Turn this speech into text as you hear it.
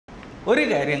ഒരു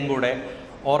കാര്യം കൂടെ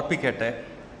ഓർപ്പിക്കട്ടെ.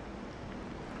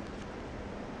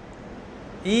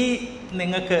 ഈ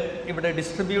നിങ്ങൾക്ക് ഇവിടെ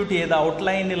ഡിസ്ട്രിബ്യൂട്ട് ചെയ്ത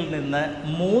ഔട്ട്ലൈനിൽ നിന്ന്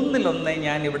 1/3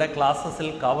 ഞാൻ ഇവിടെ ക്ലാസ്സസിൽ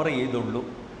കവർ ചെയ്തുള്ളൂ.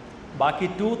 ബാക്കി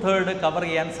 2/3 കവർ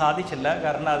ചെയ്യാൻ സാധിച്ചില്ല,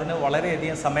 കാരണം അതിന്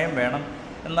വളരെയധികം സമയം വേണം.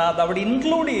 എന്നാൽ അതവിടെ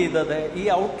ഇൻക്ലൂഡ് ചെയ്തത് ഈ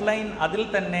ഔട്ട്ലൈൻ അതിൽ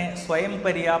തന്നെ സ്വയം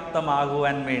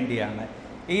പര്യാപ്തമാകുവാൻ വേണ്ടിയാണ്.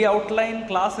 ഈ ഔട്ട്ലൈൻ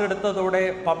ക്ലാസ് എടുത്തതോടെ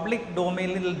പബ്ലിക്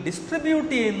ഡൊമൈനിൽ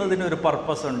ഡിസ്ട്രിബ്യൂട്ട് ചെയ്യുന്നതിനൊരു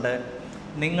പർപ്പസ് ഉണ്ട്.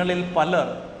 നിങ്ങളിൽ പലർ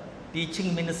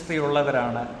ടീച്ചിങ് മിനിസ്ട്രി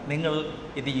ഉള്ളവരാണ്. നിങ്ങൾ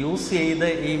ഇത് യൂസ് ചെയ്ത്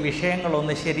ഈ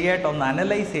വിഷയങ്ങളൊന്ന് ശരിയായിട്ടൊന്ന്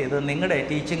അനലൈസ് ചെയ്ത് നിങ്ങളുടെ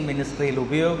ടീച്ചിങ് മിനിസ്ട്രിയിൽ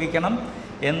ഉപയോഗിക്കണം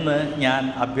എന്ന് ഞാൻ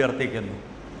അഭ്യർത്ഥിക്കുന്നു.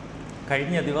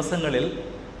 കഴിഞ്ഞ ദിവസങ്ങളിൽ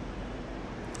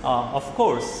ഓഫ്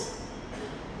കോഴ്സ്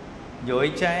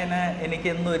ജോയ് ചായന്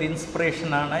എനിക്കെന്നും ഒരു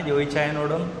ഇൻസ്പിറേഷനാണ്. ജോയ്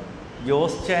ചായനോടും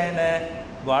ജോസ് ചായന്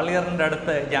വാളിയറിൻ്റെ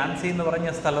അടുത്ത് ജാൻസി എന്ന് പറഞ്ഞ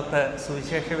സ്ഥലത്ത്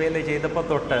സുവിശേഷ വേല ചെയ്തപ്പോൾ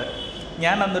തൊട്ട്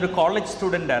ഞാൻ അന്നൊരു കോളേജ്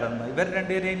സ്റ്റുഡൻ്റ് ആയിരുന്നു. ഇവർ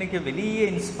രണ്ടുപേരും എനിക്ക് വലിയ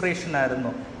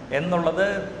ഇൻസ്പിറേഷനായിരുന്നു എന്നുള്ളത്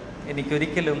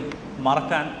എനിക്കൊരിക്കലും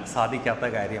മറക്കാൻ സാധിക്കാത്ത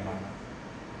കാര്യമാണ്.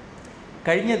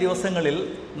 കഴിഞ്ഞ ദിവസങ്ങളിൽ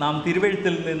നാം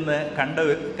തിരുവെഴുത്തിൽ നിന്ന് കണ്ട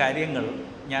കാര്യങ്ങൾ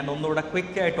ഞാൻ ഒന്നുകൂടെ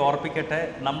ക്വിക്കായിട്ട് ഓർപ്പിക്കട്ടെ.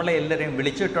 നമ്മളെ എല്ലാവരെയും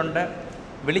വിളിച്ചിട്ടുണ്ട്.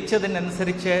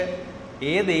 വിളിച്ചതിനനുസരിച്ച്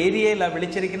ഏത് ഏരിയയിലാണ്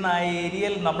വിളിച്ചിരിക്കുന്ന ആ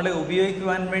ഏരിയയിൽ നമ്മളെ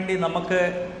ഉപയോഗിക്കുവാൻ വേണ്ടി നമുക്ക്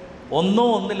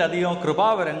ഒന്നിലധികം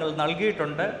കൃപാവരങ്ങൾ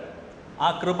നൽകിയിട്ടുണ്ട്. ആ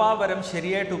കൃപാവരം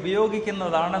ശരിയായിട്ട്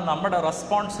ഉപയോഗിക്കുന്നതാണ് നമ്മുടെ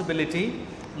റെസ്പോൺസിബിലിറ്റി.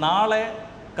 നാളെ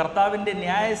കർത്താവിൻ്റെ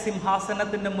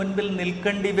ന്യായസിംഹാസനത്തിൻ്റെ മുൻപിൽ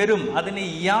നിൽക്കേണ്ടി വരും. അതിന്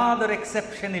യാതൊരു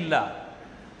എക്സെപ്ഷൻ ഇല്ല.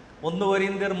 1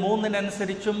 കൊരിന്ത്യർ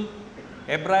 3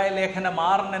 എബ്രായ ലേഖനം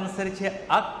 6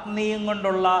 അഗ്നിയും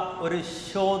കൊണ്ടുള്ള ഒരു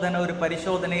ശോധന, ഒരു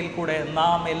പരിശോധനയിൽ കൂടെ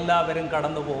നാം എല്ലാവരും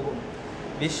കടന്നു പോകും.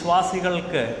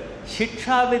 വിശ്വാസികൾക്ക്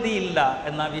ശിക്ഷാവിധിയില്ല,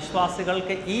 എന്നാൽ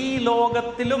വിശ്വാസികൾക്ക് ഈ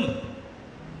ലോകത്തിലും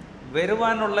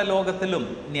വരുവാനുള്ള ലോകത്തിലും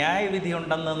ന്യായവിധി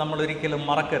ഉണ്ടെന്ന് നമ്മൾ ഒരിക്കലും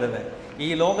മറക്കരുത്. ഈ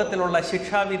ലോകത്തിലുള്ള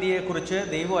ശിക്ഷാവിധിയെക്കുറിച്ച്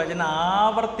ദൈവവചനം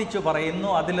ആവർത്തിച്ചു പറയുന്നു.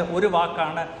 അതിൽ ഒരു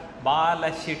വാക്കാണ്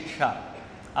ബാലശിക്ഷ.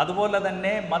 അതുപോലെ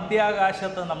തന്നെ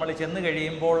മധ്യാകാശത്ത് നമ്മൾ ചെന്ന്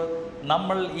കഴിയുമ്പോൾ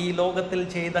നമ്മൾ ഈ ലോകത്തിൽ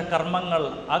ചെയ്ത കർമ്മങ്ങൾ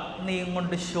അഗ്നിയും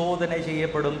കൊണ്ട് ശോധന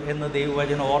ചെയ്യപ്പെടും എന്ന്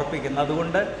ദൈവവചനം ഓർപ്പിക്കുന്നു.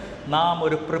 അതുകൊണ്ട് നാം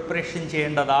ഒരു പ്രിപ്പറേഷൻ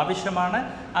ചെയ്യേണ്ടത് ആവശ്യമാണ്.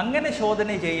 അങ്ങനെ ശോധന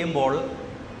ചെയ്യുമ്പോൾ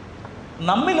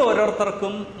നമ്മിൽ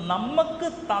ഓരോരുത്തർക്കും നമുക്ക്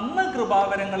തന്ന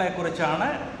കൃപാവരങ്ങളെക്കുറിച്ചാണ്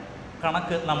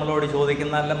കണക്ക് നമ്മളോട്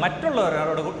ചോദിക്കുന്നത്. അല്ല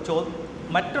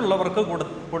മറ്റുള്ളവർക്ക്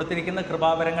കൊടുത്തിരിക്കുന്ന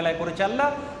കൃപാവരങ്ങളെക്കുറിച്ചല്ല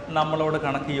നമ്മളോട്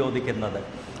കണക്ക് ചോദിക്കുന്നത്.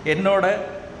 എന്നോട്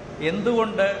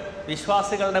എന്തുകൊണ്ട്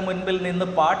വിശ്വാസികളുടെ മുൻപിൽ നിന്ന്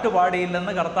പാട്ട്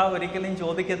പാടിയില്ലെന്ന് കർത്താവ് ഒരിക്കലും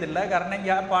ചോദിക്കത്തില്ല. കാരണം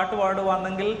ഞാൻ പാട്ട്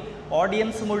പാടുവാണെങ്കിൽ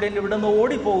ഓഡിയൻസ് മുഴുവൻ ഇവിടെ നിന്ന്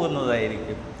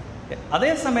ഓടിപ്പോകുന്നതായിരിക്കും.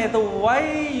 അതേസമയത്ത് why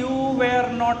you were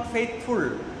not faithful,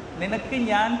 നിനക്ക്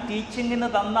ഞാൻ ടീച്ചിങ്ങിന്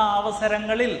തന്ന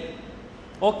അവസരങ്ങളിൽ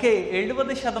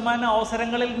 70%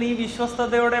 അവസരങ്ങളിൽ നീ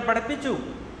വിശ്വസ്തയോടെ പഠിപ്പിച്ചു.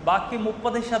 ബാക്കി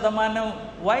 30%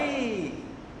 വൈ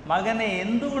മകനെ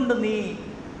എന്തുകൊണ്ട് നീ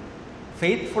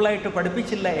ഫെയ്ത്ത്ഫുള്ളായിട്ട്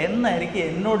പഠിപ്പിച്ചില്ല എന്നായിരിക്കും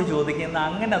എന്നോട് ചോദിക്കുന്നത്.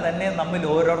 അങ്ങനെ തന്നെ നമ്മിൽ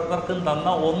ഓരോരുത്തർക്കും തന്ന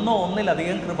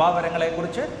ഒന്നിലധികം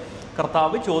കൃപാവരങ്ങളെക്കുറിച്ച്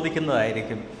കർത്താവ്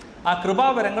ചോദിക്കുന്നതായിരിക്കും. ആ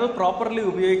കൃപാവരങ്ങൾ പ്രോപ്പർലി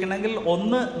ഉപയോഗിക്കണമെങ്കിൽ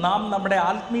നാം നമ്മുടെ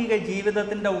ആത്മീക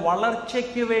ജീവിതത്തിൻ്റെ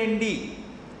വളർച്ചയ്ക്ക് വേണ്ടി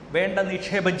വേണ്ട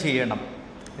നിക്ഷേപം ചെയ്യണം.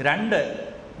 2,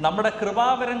 നമ്മുടെ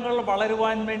കൃപാവരങ്ങൾ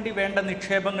വളരുവാൻ വേണ്ടി വേണ്ട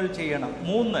നിക്ഷേപങ്ങൾ ചെയ്യണം.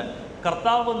 3,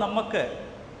 കർത്താവ് നമുക്ക്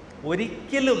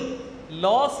ഒരിക്കലും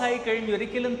ലോസ് ആയി കഴിഞ്ഞ്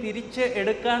ഒരിക്കലും തിരിച്ച്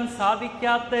എടുക്കാൻ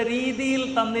സാധിക്കാത്ത രീതിയിൽ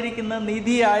തന്നിരിക്കുന്ന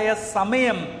നിധിയായ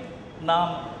സമയം നാം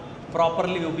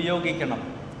പ്രോപ്പർലി ഉപയോഗിക്കണം.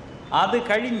 അത്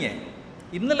കഴിഞ്ഞ്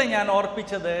ഇന്നലെ ഞാൻ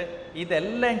ഓർപ്പിച്ചത്,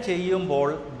 ഇതെല്ലാം ചെയ്യുമ്പോൾ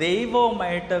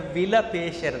ദൈവവുമായിട്ട് വില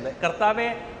പേശരുത്. കർത്താവെ,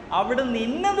 അവിടുന്ന്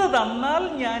ഇന്നത് തന്നാൽ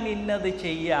ഞാൻ ഇന്നത്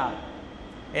ചെയ്യാം.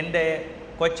 എൻ്റെ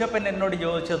കൊച്ചപ്പൻ എന്നോട്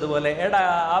ചോദിച്ചതുപോലെ, എടാ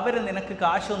അവർ നിനക്ക്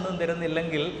കാശൊന്നും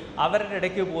തരുന്നില്ലെങ്കിൽ അവരുടെ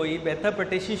ഇടയ്ക്ക് പോയി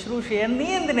ബന്ധപ്പെട്ട് ശുശ്രൂഷയെ നീ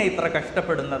എന്തിനാ ഇത്ര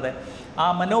കഷ്ടപ്പെടുന്നത്? ആ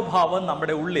മനോഭാവം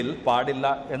നമ്മുടെ ഉള്ളിൽ പാടില്ല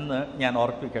എന്ന് ഞാൻ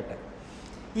ഓർപ്പിക്കട്ടെ.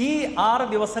 ഈ 6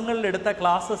 ദിവസങ്ങളിലെടുത്ത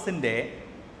ക്ലാസ്സസിൻ്റെ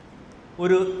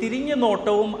ഒരു തിരിഞ്ഞു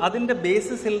നോട്ടവും അതിൻ്റെ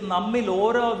ബേസിസിൽ നമ്മിൽ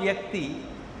ഓരോ വ്യക്തി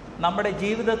നമ്മുടെ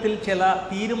ജീവിതത്തിൽ ചില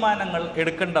തീരുമാനങ്ങൾ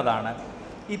എടുക്കേണ്ടതാണ്.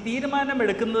 ഈ തീരുമാനം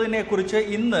എടുക്കുന്നതിനെക്കുറിച്ച്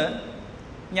ഇന്ന്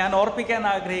ഞാൻ ഓർപ്പിക്കാൻ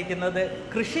ആഗ്രഹിക്കുന്നത്,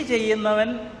 കൃഷി ചെയ്യുന്നവൻ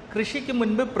കൃഷിക്ക്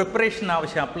മുൻപ് പ്രിപ്പറേഷൻ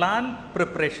ആവശ്യമാണ്, പ്ലാൻ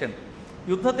പ്രിപ്പറേഷൻ.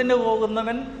 യുദ്ധത്തിന്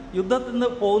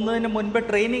പോകുന്നതിന് മുൻപ്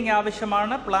ട്രെയിനിങ്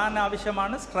ആവശ്യമാണ്, പ്ലാൻ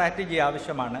ആവശ്യമാണ്, സ്ട്രാറ്റജി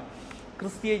ആവശ്യമാണ്.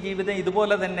 ക്രിസ്തീയ ജീവിതം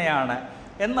ഇതുപോലെ തന്നെയാണ്.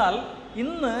 എന്നാൽ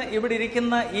ഇന്ന് ഇവിടെ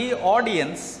ഇരിക്കുന്ന ഈ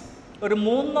ഓഡിയൻസ് ഒരു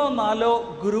 3-4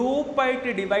 ഗ്രൂപ്പായിട്ട്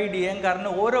ഡിവൈഡ് ചെയ്യാം.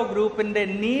 കാരണം ഓരോ ഗ്രൂപ്പിൻ്റെ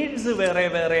നീഡ്സ് വേറെ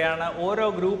വേറെയാണ്, ഓരോ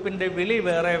ഗ്രൂപ്പിൻ്റെ വിളി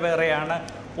വേറെ വേറെയാണ്,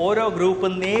 ഓരോ ഗ്രൂപ്പ്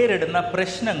നേരിടുന്ന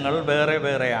പ്രശ്നങ്ങൾ വേറെ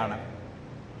വേറെയാണ്.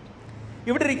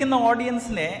 ഇവിടെ ഇരിക്കുന്ന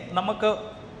ഓഡിയൻസിനെ നമുക്ക്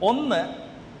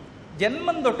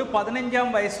ജന്മം തൊട്ട് 15-ാം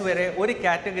വയസ്സ് വരെ ഒരു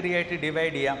കാറ്റഗറിയായിട്ട്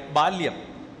ഡിവൈഡ് ചെയ്യാം. ബാല്യം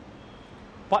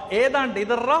ഏതാണ്ട്,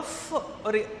 ഇത് റഫ്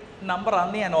ഒരു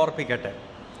നമ്പറാണെന്ന് ഞാൻ ഓർപ്പിക്കട്ടെ.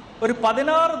 ഒരു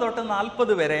 16 തൊട്ട്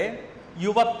 40 വരെ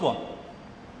യുവത്വം.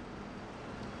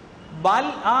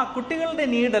 ആ കുട്ടികളുടെ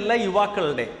നീഡല്ല,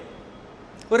 യുവാക്കളുടെ.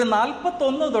 ഒരു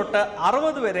 41 തൊട്ട്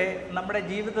 60 വരെ നമ്മുടെ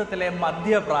ജീവിതത്തിലെ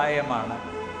മധ്യപ്രായമാണ്.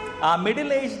 ആ മിഡിൽ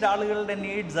ഏജ്ഡ് ആളുകളുടെ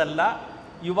നീഡ്സ് അല്ല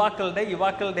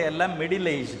യുവാക്കളുടെ എല്ലാം മിഡിൽ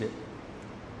ഏജ്ഡ്.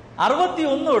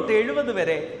 61 തൊട്ട് 70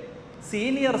 വരെ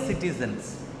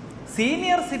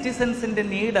സീനിയർ സിറ്റിസൻസിൻ്റെ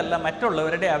നീഡല്ല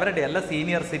മറ്റുള്ളവരുടെ, അവരുടെ അല്ല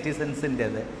സീനിയർ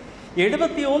സിറ്റിസൻസിൻ്റേത്.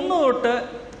 71 തൊട്ട്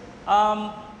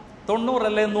 90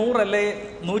 അല്ലേ 100 അല്ലേ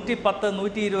 110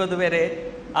 120 വരെ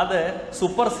അത്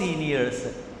സൂപ്പർ സീനിയേഴ്സ്.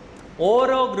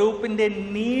 ഓരോ ഗ്രൂപ്പിൻ്റെ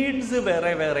നീഡ്സ്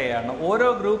വേറെ വേറെയാണ്, ഓരോ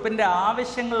ഗ്രൂപ്പിൻ്റെ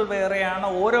ആവശ്യങ്ങൾ വേറെയാണ്,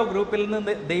 ഓരോ ഗ്രൂപ്പിൽ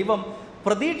നിന്ന് ദൈവം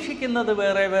പ്രതീക്ഷിക്കുന്നത്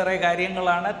വേറെ വേറെ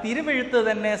കാര്യങ്ങളാണ്. തിരുവെഴുത്ത്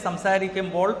തന്നെ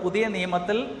സംസാരിക്കുമ്പോൾ പുതിയ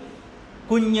നിയമത്തിൽ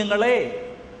കുഞ്ഞുങ്ങളെ,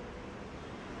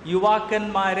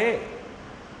 യുവാക്കന്മാരെ,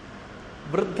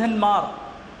 വൃദ്ധന്മാർ,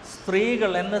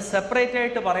 സ്ത്രീകൾ എന്ന് സെപ്പറേറ്റ്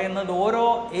ആയിട്ട് പറയുന്നത് ഓരോ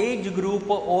ഏജ്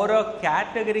ഗ്രൂപ്പ്, ഓരോ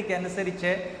കാറ്റഗറിക്ക്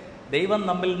അനുസരിച്ച് ദൈവം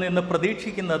നമ്മിൽ നിന്ന്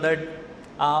പ്രതീക്ഷിക്കുന്നത്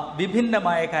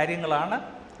വിഭിന്നമായ കാര്യങ്ങളാണ്.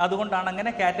 അതുകൊണ്ടാണ്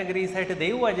അങ്ങനെ കാറ്റഗറീസായിട്ട്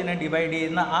ദൈവവചനം ഡിവൈഡ്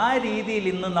ചെയ്യുന്ന. ആ രീതിയിൽ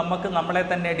ഇന്ന് നമുക്ക് നമ്മളെ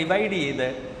തന്നെ ഡിവൈഡ് ചെയ്ത്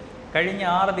കഴിഞ്ഞ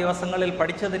 6 ദിവസങ്ങളിൽ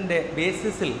പഠിച്ചതിൻ്റെ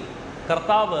ബേസിസിൽ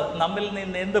കർത്താവ് നമ്മിൽ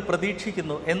നിന്ന് എന്ത്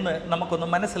പ്രതീക്ഷിക്കുന്നു എന്ന് നമുക്കൊന്ന്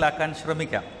മനസ്സിലാക്കാൻ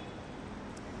ശ്രമിക്കാം.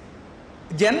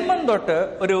 ജന്മം തൊട്ട്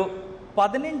ഒരു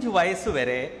 15 വയസ്സ്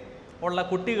വരെ ഉള്ള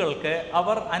കുട്ടികൾക്ക്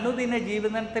അവർ അനുദിന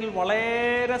ജീവിതത്തിൽ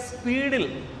വളരെ സ്പീഡിൽ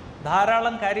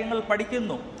ധാരാളം കാര്യങ്ങൾ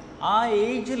പഠിക്കുന്നു. ആ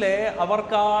ഏജിൽ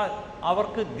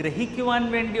അവർക്ക് ഗ്രഹിക്കുവാൻ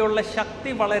വേണ്ടിയുള്ള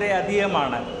ശക്തി വളരെ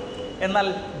അധികമാണ്. എന്നാൽ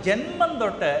ജന്മം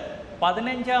തൊട്ട്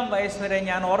 15-ാം വയസ്സ് വരെ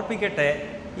ഞാൻ ഓർപ്പിക്കട്ടെ,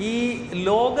 ഈ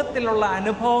ലോകത്തിലുള്ള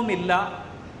അനുഭവമില്ല,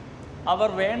 അവർ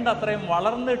വേണ്ടത്രയും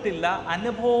വളർന്നിട്ടില്ല,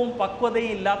 അനുഭവവും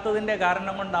പക്വതയും ഇല്ലാത്തതിൻ്റെ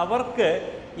കാരണം കൊണ്ട് അവർക്ക്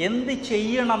എന്ത്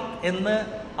ചെയ്യണം എന്ന്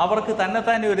അവർക്ക്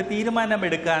തന്നെത്താനെ ഒരു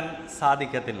തീരുമാനമെടുക്കാൻ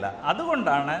സാധിക്കത്തില്ല.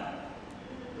 അതുകൊണ്ടാണ്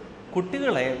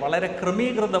കുട്ടികളെ വളരെ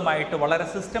ക്രമീകൃതമായിട്ട്, വളരെ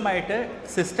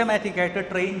സിസ്റ്റമാറ്റിക്കായിട്ട്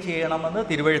ട്രെയിൻ ചെയ്യണമെന്ന്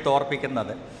തിരുവെഴുത്ത്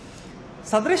ഓർപ്പിക്കുന്നത്.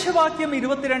 സദൃശവാക്യം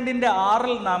 22-ന്റെ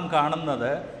 6 നാം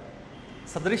കാണുന്നത്,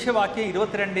 സദൃശവാക്യം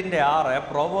 22-ന്റെ 6,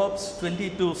 പ്രൊവേർബ്സ്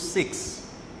 22:6,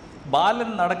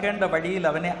 ബാലൻ നടക്കേണ്ട വഴിയിൽ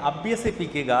അവനെ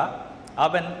അഭ്യസിപ്പിക്കുക,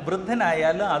 അവൻ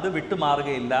വൃദ്ധനായാലും അത്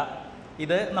വിട്ടുമാറുകയില്ല.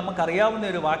 ഇത് നമുക്കറിയാവുന്ന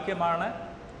ഒരു വാക്യമാണ്.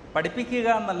 പഠിപ്പിക്കുക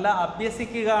എന്നല്ല,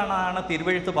 അഭ്യസിക്കുക എന്നാണ്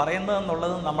തിരുവെഴുത്ത്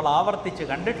പറയുന്നതെന്നുള്ളത് നമ്മൾ ആവർത്തിച്ച്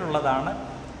കണ്ടിട്ടുള്ളതാണ്.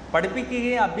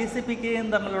 പഠിപ്പിക്കുകയും അഭ്യസിപ്പിക്കുകയും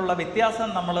തമ്മിലുള്ള വ്യത്യാസം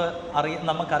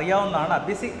നമുക്കറിയാവുന്നതാണ്.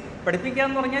 പഠിപ്പിക്കുക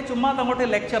എന്ന് പറഞ്ഞാൽ ചുമ്മാ അങ്ങോട്ട്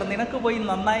ലെക്ചർ, നിനക്ക് പോയി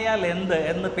നന്നായാൽ എന്ത്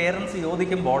എന്ന് പേരൻസ്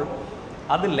ചോദിക്കുമ്പോൾ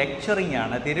അത് ലെക്ചറിങ്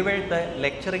ആണ്. തിരുവെഴുത്ത്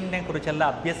ലെക്ചറിങ്ങിനെ കുറിച്ചല്ല,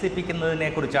 അഭ്യസിപ്പിക്കുന്നതിനെ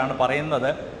കുറിച്ചാണ്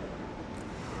പറയുന്നത്.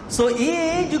 സോ ഈ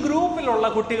ഏജ് ഗ്രൂപ്പിലുള്ള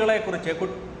കുട്ടികളെക്കുറിച്ച്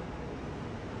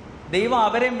ദൈവം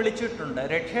അവരെയും വിളിച്ചിട്ടുണ്ട്.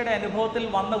 രക്ഷയുടെ അനുഭവത്തിൽ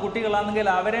വന്ന കുട്ടികളാണെങ്കിൽ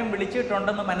അവരെയും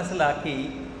വിളിച്ചിട്ടുണ്ടെന്ന് മനസ്സിലാക്കി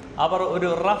അവർ ഒരു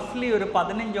റഫ്ലി ഒരു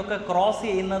 15 ക്രോസ്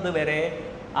ചെയ്യുന്നത് വരെ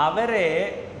അവരെ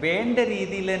വേണ്ട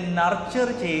രീതിയിൽ നർച്ചർ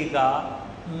ചെയ്യുക,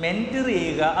 മെൻറ്റർ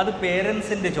ചെയ്യുക, അത്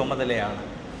പേരൻസിൻ്റെ ചുമതലയാണ്.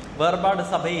 വേർപാട്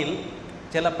സഭയിൽ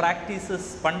ചില പ്രാക്ടീസസ്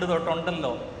പണ്ട്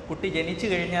തൊട്ടുണ്ടല്ലോ. കുട്ടി ജനിച്ചു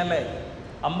കഴിഞ്ഞാൽ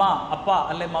അമ്മ, അപ്പ,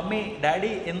 അല്ലെ മമ്മി, ഡാഡി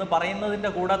എന്ന് പറയുന്നതിൻ്റെ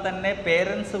കൂടെ തന്നെ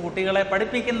പേരൻസ് കുട്ടികളെ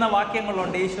പഠിപ്പിക്കുന്ന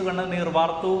വാക്യങ്ങളുണ്ട്. യേശു കണ്ണുനീർ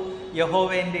വാർത്തു,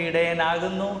 യഹോവയുടെ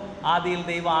ഇടയനാകുന്നു, ആദിയിൽ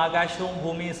ദൈവം ആകാശവും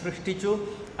ഭൂമിയും സൃഷ്ടിച്ചു.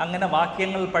 അങ്ങനെ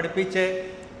വാക്യങ്ങൾ പഠിപ്പിച്ച്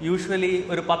യൂഷ്വലി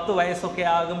ഒരു 10 വയസ്സൊക്കെ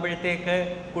ആകുമ്പോഴത്തേക്ക്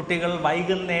കുട്ടികൾ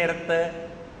വൈകുന്നേരത്ത്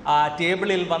ആ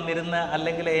ടേബിളിൽ വന്നിരുന്ന്,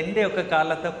 അല്ലെങ്കിൽ എൻ്റെയൊക്കെ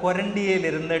കാലത്ത്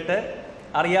കൊരണ്ടിയയിലിരുന്നിട്ട്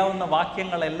അറിയാവുന്ന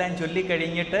വാക്യങ്ങളെല്ലാം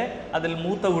ചൊല്ലിക്കഴിഞ്ഞിട്ട് അതിൽ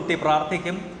മൂത്ത കുട്ടി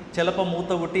പ്രാർത്ഥിക്കും, ചിലപ്പോൾ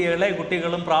മൂത്ത കുട്ടി ഇളയ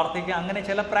കുട്ടികളും പ്രാർത്ഥിക്കും. അങ്ങനെ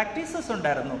ചില പ്രാക്ടീസസ്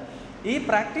ഉണ്ടായിരുന്നു. ഈ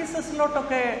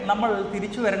പ്രാക്ടീസസിലോട്ടൊക്കെ നമ്മൾ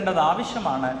തിരിച്ചു വരേണ്ടത്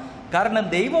ആവശ്യമാണ്. കാരണം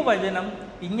ദൈവവചനം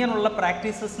ഇങ്ങനെയുള്ള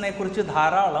പ്രാക്ടീസസിനെ കുറിച്ച്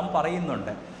ധാരാളം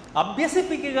പറയുന്നുണ്ട്.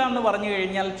 അഭ്യസിപ്പിക്കുക എന്ന് പറഞ്ഞു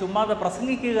കഴിഞ്ഞാൽ ചുമ്മാതെ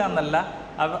പ്രസംഗിക്കുക എന്നല്ല,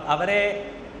 അവരെ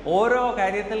ഓരോ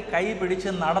കാര്യത്തിൽ കൈ പിടിച്ച്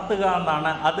നടത്തുക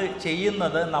എന്നാണ്. അത്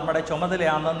ചെയ്യുന്നത് നമ്മുടെ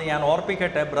ചുമതലയാണെന്ന് ഞാൻ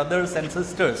ഓർപ്പിക്കട്ടെ ബ്രദേഴ്സ് ആൻഡ്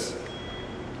സിസ്റ്റേഴ്സ്.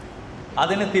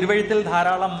 അതിന് തിരുവെഴുത്തിൽ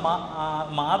ധാരാളം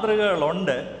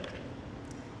മാതൃകകളുണ്ട്.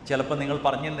 ചിലപ്പോൾ നിങ്ങൾ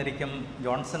പറഞ്ഞു തന്നിരിക്കും,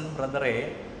 ജോൺസൺ ബ്രദറെ,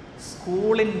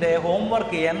 സ്കൂളിൻ്റെ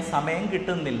ഹോംവർക്ക് ചെയ്യാൻ സമയം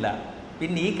കിട്ടുന്നില്ല,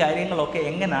 പിന്നെ ഈ കാര്യങ്ങളൊക്കെ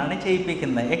എങ്ങനെയാണ്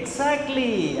ചെയ്യിപ്പിക്കുന്നത്? എക്സാക്ട്ലി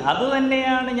അത്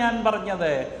തന്നെയാണ് ഞാൻ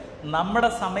പറഞ്ഞത്. നമ്മുടെ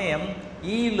സമയം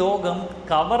ഈ ലോകം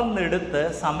കവർന്നെടുത്ത്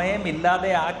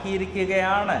സമയമില്ലാതെ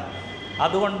ആക്കിയിരിക്കുകയാണ്.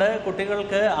 അതുകൊണ്ട്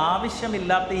കുട്ടികൾക്ക്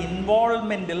ആവശ്യമില്ലാത്ത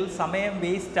ഇൻവോൾവ്മെൻറ്റിൽ സമയം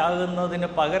വേസ്റ്റ് ആകുന്നതിന്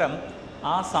പകരം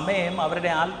ആ സമയം അവരുടെ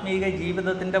ആത്മീക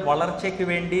ജീവിതത്തിൻ്റെ വളർച്ചയ്ക്ക്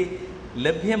വേണ്ടി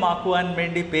ലഭ്യമാക്കുവാൻ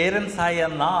വേണ്ടി പേരൻസായ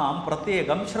നാം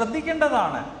പ്രത്യേകം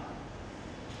ശ്രദ്ധിക്കേണ്ടതാണ്.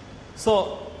 So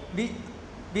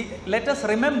let us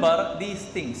remember these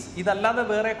things. ഇതല്ലാതെ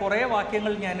വേറെ കുറേ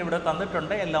വാക്യങ്ങൾ ഞാനിവിടെ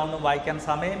തന്നിട്ടുണ്ട്, എല്ലാം ഒന്നും വായിക്കാൻ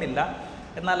സമയമില്ല.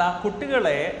 എന്നാൽ ആ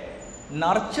കുട്ടികളെ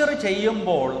നർച്ചർ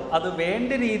ചെയ്യുമ്പോൾ അത്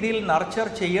വേണ്ട രീതിയിൽ നർച്ചർ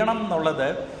ചെയ്യണം എന്നുള്ളത്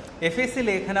എഫെസ്യ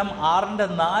ലേഖനം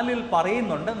 6:4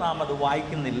 പറയുന്നുണ്ട്. നാം അത്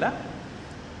വായിക്കുന്നില്ല.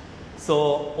 സോ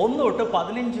 1 തൊട്ട്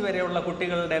 15 വരെയുള്ള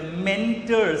കുട്ടികളുടെ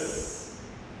മെൻറ്റേഴ്സ്,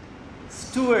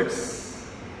 സ്റ്റുവേർഡ്സ്,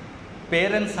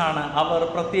 പേരൻസ് ആണ്. അവർ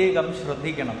പ്രത്യേകം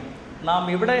ശ്രദ്ധിക്കണം. നാം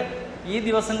ഇവിടെ ഈ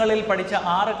ദിവസങ്ങളിൽ പഠിച്ച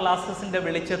 6 ക്ലാസ്സസിൻ്റെ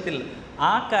വെളിച്ചത്തിൽ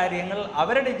ആ കാര്യങ്ങൾ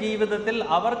അവരുടെ ജീവിതത്തിൽ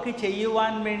അവർക്ക്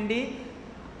ചെയ്യുവാൻ വേണ്ടി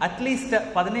അറ്റ്ലീസ്റ്റ്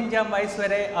 15-ാം വയസ്സ്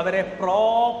വരെ അവരെ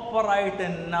പ്രോപ്പറായിട്ട്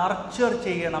നർച്ചർ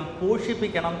ചെയ്യണം,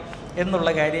 പോഷിപ്പിക്കണം എന്നുള്ള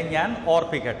കാര്യം ഞാൻ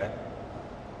ഓർപ്പിക്കട്ടെ.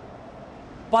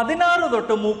 16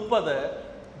 തൊട്ട് 30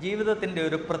 ജീവിതത്തിൻ്റെ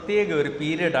ഒരു പ്രത്യേക ഒരു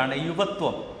പീരീഡാണ്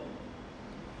യുവത്വം.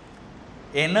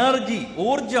 എനർജി,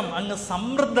 ഊർജം അങ്ങ്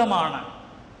സമൃദ്ധമാണ്.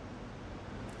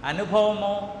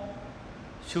 അനുഭവമോ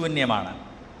ശൂന്യമാണ്.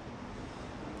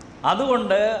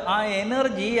 അതുകൊണ്ട് ആ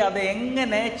എനർജി അത്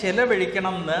എങ്ങനെ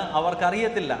ചെലവഴിക്കണം എന്ന്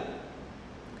അവർക്കറിയത്തില്ല.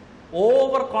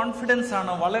 ഓവർ കോൺഫിഡൻസ്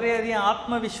ആണ്, വളരെയധികം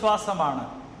ആത്മവിശ്വാസമാണ്.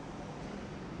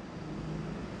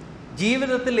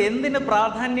 ജീവിതത്തിൽ എന്തിന്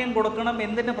പ്രാധാന്യം കൊടുക്കണം,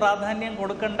 എന്തിന് പ്രാധാന്യം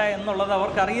കൊടുക്കണ്ട എന്നുള്ളത്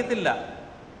അവർക്കറിയത്തില്ല.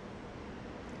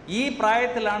 ഈ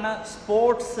പ്രായത്തിലാണ്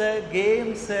സ്പോർട്സ്,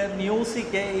 ഗെയിംസ്,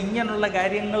 മ്യൂസിക് ഇങ്ങനെയുള്ള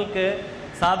കാര്യങ്ങൾക്ക്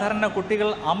സാധാരണ കുട്ടികൾ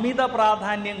അമിത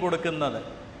പ്രാധാന്യം കൊടുക്കുന്നത്.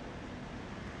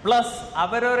 പ്ലസ്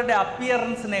അവരവരുടെ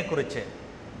അപ്പിയറൻസിനെ കുറിച്ച്,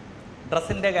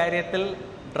 ഡ്രസ്സിൻ്റെ കാര്യത്തിൽ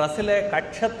ഡ്രസ്സിലെ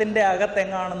കക്ഷത്തിൻ്റെ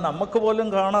അകത്തെങ്ങാണ് നമുക്ക് പോലും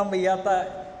കാണാൻ വയ്യാത്ത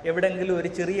എവിടെയെങ്കിലും ഒരു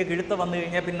ചെറിയ കിഴുത്ത വന്നു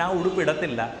കഴിഞ്ഞാൽ പിന്നെ ആ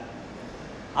ഉടുപ്പിടത്തില്ല.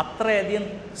 അത്രയധികം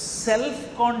സെൽഫ്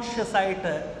കോൺഷ്യസ്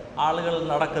ആയിട്ട് ആളുകൾ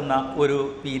നടക്കുന്ന ഒരു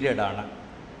പീരീഡാണ്.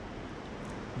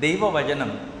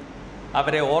 ദൈവവചനം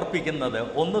അവരെ ഓർപ്പിക്കുന്നത്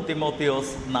 1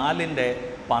 തിമോത്തിയോസ്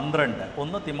 4:12.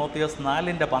 1 തിമോത്തിയോസ്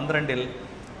 4:12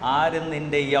 ആരും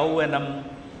നിന്റെ യൗവനം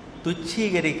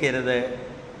തുച്ഛീകരിക്കരുത്,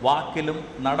 വാക്കിലും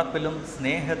നടപ്പിലും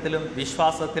സ്നേഹത്തിലും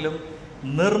വിശ്വാസത്തിലും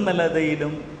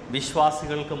നിർമ്മലതയിലും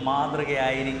വിശ്വാസികൾക്ക്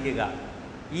മാതൃകയായിരിക്കുക.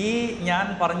 ഈ ഞാൻ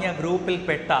പറഞ്ഞ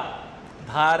ഗ്രൂപ്പിൽപ്പെട്ട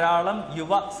ധാരാളം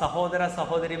യുവ സഹോദര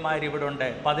സഹോദരിമാരിവിടെ ഉണ്ട്.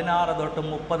 16 തൊട്ട്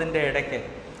 30 ഇടയ്ക്ക്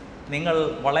നിങ്ങൾ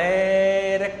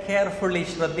വളരെ കെയർഫുള്ളി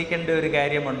ശ്രദ്ധിക്കേണ്ട ഒരു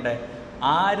കാര്യമുണ്ട്.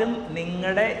 ആരും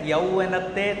നിങ്ങളുടെ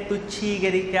യൗവനത്തെ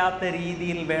തുച്ഛീകരിക്കാത്ത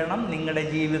രീതിയിൽ വേണം നിങ്ങളുടെ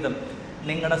ജീവിതം.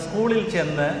 നിങ്ങളുടെ സ്കൂളിൽ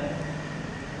ചെന്ന്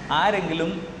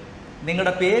ആരെങ്കിലും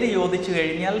നിങ്ങളുടെ പേര് ചോദിച്ചു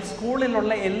കഴിഞ്ഞാൽ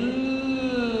സ്കൂളിലുള്ള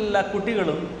എല്ലാ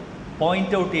കുട്ടികളും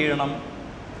പോയിൻ്റ് ഔട്ട് ചെയ്യണം.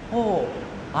 ഓ,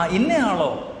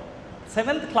 ഇന്നയാളോ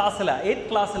 7th ക്ലാസ്സിലാ, 8th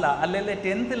ക്ലാസ്സിലാ, അല്ലെങ്കിൽ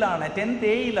 10th-ലാണ്, 10th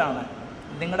A-യിലാണ്.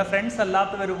 നിങ്ങളുടെ ഫ്രണ്ട്സ്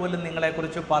അല്ലാത്തവർ പോലും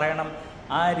നിങ്ങളെക്കുറിച്ച് പറയണം.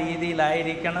 ആ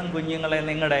രീതിയിലായിരിക്കണം കുഞ്ഞുങ്ങളെ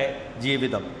നിങ്ങളുടെ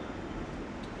ജീവിതം.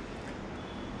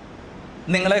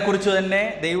 നിങ്ങളെക്കുറിച്ച് തന്നെ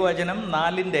ദൈവവചനം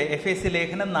എഫെസ്യ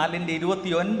ലേഖനം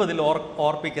 4:29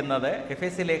 ഓർപ്പിക്കുന്നത്.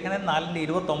 എഫെസ്യ ലേഖനം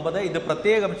 4:29 ഇത്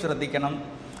പ്രത്യേകം ശ്രദ്ധിക്കണം.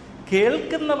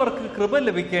 കേൾക്കുന്നവർക്ക് കൃപ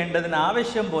ലഭിക്കേണ്ടതിന്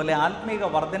ആവശ്യം പോലെ ആത്മീക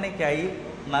വർധനയ്ക്കായി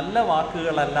നല്ല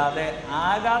വാക്കുകളല്ലാതെ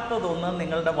ആകാത്തതൊന്നും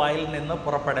നിങ്ങളുടെ വായിൽ നിന്ന്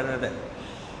പുറപ്പെടരുത്.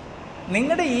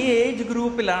 നിങ്ങളുടെ ഈ ഏജ്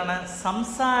ഗ്രൂപ്പിലാണ്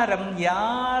സംസാരം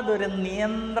യാതൊരു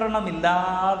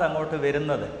നിയന്ത്രണമില്ലാതെ അങ്ങോട്ട്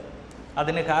വരുന്നത്.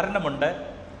 അതിന് കാരണമുണ്ട്.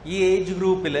 ഈ ഏജ്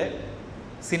ഗ്രൂപ്പിൽ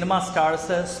സിനിമ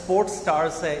സ്റ്റാർസ്, സ്പോർട്സ്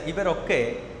സ്റ്റാർസ് ഇവരൊക്കെ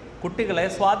കുട്ടികളെ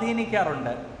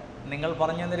സ്വാധീനിക്കാറുണ്ട്. നിങ്ങൾ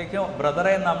പറഞ്ഞു തന്നിരിക്കും,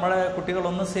 ബ്രദറെ നമ്മുടെ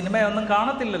കുട്ടികളൊന്നും സിനിമയൊന്നും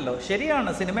കാണത്തില്ലല്ലോ. ശരിയാണ്,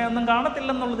 സിനിമയൊന്നും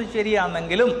കാണത്തില്ലെന്നുള്ളത്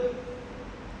ശരിയാണെങ്കിലും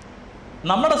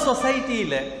നമ്മുടെ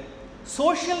സൊസൈറ്റിയിൽ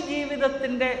സോഷ്യൽ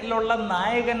ജീവിതത്തിലുള്ള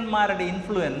നായകന്മാരുടെ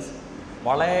ഇൻഫ്ലുവൻസ്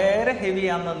വളരെ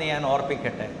ഹെവിയാണെന്ന് ഞാൻ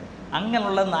ഓർപ്പിക്കട്ടെ.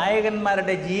 അങ്ങനെയുള്ള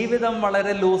നായകന്മാരുടെ ജീവിതം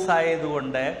വളരെ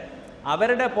ലൂസായതുകൊണ്ട്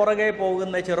അവരുടെ പുറകെ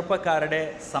പോകുന്ന ചെറുപ്പക്കാരുടെ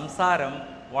സംസാരം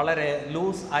വളരെ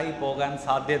ലൂസ് ആയി പോകാൻ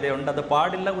സാധ്യതയുണ്ട്. അത്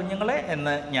പാടില്ല കുഞ്ഞുങ്ങളെ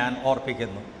എന്ന് ഞാൻ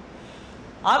ഓർപ്പിക്കുന്നു.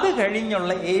 അത്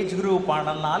കഴിഞ്ഞുള്ള ഏജ്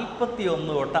ഗ്രൂപ്പാണ് 41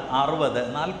 തൊട്ട് 60.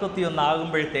 41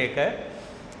 ആകുമ്പോഴത്തേക്ക്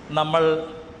നമ്മൾ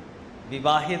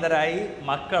വിവാഹിതരായി,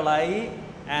 മക്കളായി,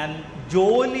 ആൻഡ്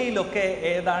ജോലിയിലൊക്കെ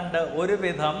ഏതാണ്ട്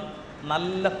ഒരുവിധം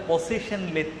നല്ല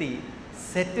പൊസിഷനിലെത്തി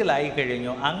സെറ്റിലായി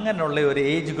കഴിഞ്ഞു. അങ്ങനെയുള്ള ഒരു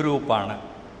ഏജ് ഗ്രൂപ്പാണ്.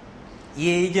 ഈ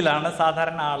ഏജിലാണ്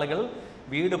സാധാരണ ആളുകൾ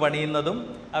വീട് പണിയുന്നതും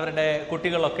അവരുടെ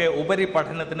കുട്ടികളൊക്കെ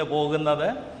ഉപരിപഠനത്തിന് പോകുന്നത്.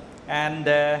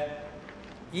 ആൻഡ്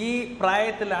ഈ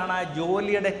പ്രായത്തിലാണ് ആ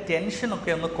ജോലിയുടെ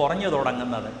ടെൻഷനൊക്കെ ഒന്ന് കുറഞ്ഞു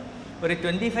തുടങ്ങുന്നത്. ഒരു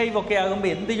 25 ഒക്കെ ആകുമ്പോൾ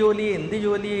എന്ത് ജോലി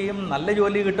ചെയ്യും, നല്ല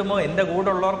ജോലി കിട്ടുമോ, എൻ്റെ കൂടെ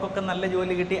ഉള്ളവർക്കൊക്കെ നല്ല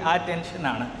ജോലി കിട്ടി, ആ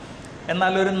ടെൻഷനാണ്.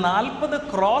 എന്നാൽ ഒരു 40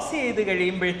 ക്രോസ് ചെയ്ത്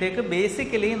കഴിയുമ്പോഴത്തേക്ക്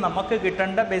ബേസിക്കലി നമുക്ക്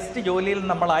കിട്ടേണ്ട ബെസ്റ്റ് ജോലിയിൽ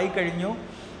നമ്മളായി കഴിഞ്ഞു.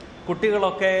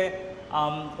 കുട്ടികളൊക്കെ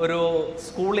ഒരു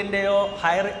സ്കൂളിൻ്റെയോ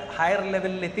ഹയർ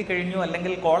ലെവലിൽ എത്തിക്കഴിഞ്ഞു,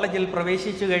 അല്ലെങ്കിൽ കോളേജിൽ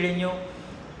പ്രവേശിച്ചു കഴിഞ്ഞു.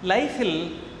 ലൈഫിൽ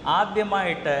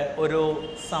ആദ്യമായിട്ട് ഒരു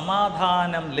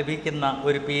സമാധാനം ലഭിക്കുന്ന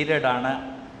ഒരു പീരീഡാണ്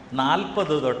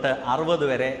 40 തൊട്ട് 60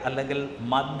 വരെ, അല്ലെങ്കിൽ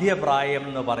മധ്യപ്രായം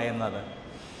എന്ന് പറയുന്നത്.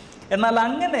 എന്നാൽ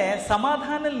അങ്ങനെ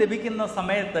സമാധാനം ലഭിക്കുന്ന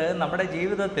സമയത്ത് നമ്മുടെ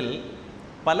ജീവിതത്തിൽ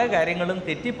പല കാര്യങ്ങളും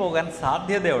തെറ്റിപ്പോകാൻ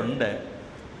സാധ്യതയുണ്ട്.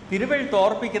 തിരുവെഴുത്ത്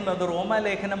ഓർപ്പിക്കുന്നത്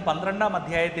റോമാലേഖനം 12-ാം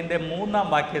അധ്യായത്തിൻ്റെ 3-ാം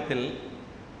വാക്യത്തിൽ,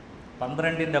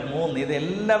 12-ന്റെ 3,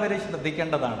 ഇതെല്ലാവരും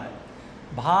ശ്രദ്ധിക്കേണ്ടതാണ്.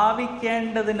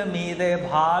 ഭാവിക്കേണ്ടതിന് മീതെ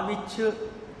ഭാവിച്ച്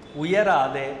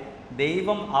ഉയരാതെ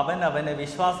ദൈവം അവനവന്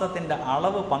വിശ്വാസത്തിൻ്റെ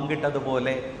അളവ്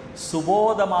പങ്കിട്ടതുപോലെ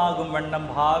സുബോധമാകും വണ്ണം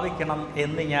ഭാവിക്കണം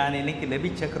എന്ന് എനിക്ക്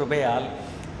ലഭിച്ച കൃപയാൽ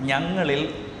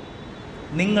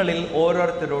നിങ്ങളിൽ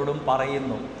ഓരോരുത്തരോടും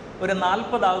പറയുന്നു. ഒരു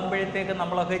 40 ആകുമ്പോഴത്തേക്ക്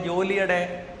നമ്മളൊക്കെ ജോലിയുടെ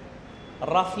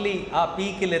റഫ്ലി ആ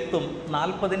പീക്കിലെത്തും.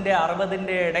 40-ന്റെ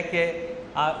 60-ന്റെ ഇടയ്ക്ക്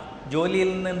ആ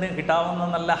ജോലിയിൽ നിന്ന് കിട്ടാവുന്ന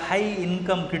നല്ല ഹൈ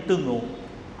ഇൻകം കിട്ടുന്നു.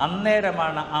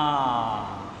 അന്നേരമാണ്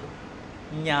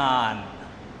ഞാൻ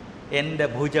എൻ്റെ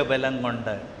ഭുജബലം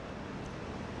കൊണ്ട്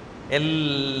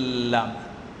എല്ലാം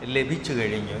ലഭിച്ചു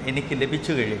കഴിഞ്ഞു,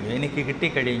 എനിക്ക്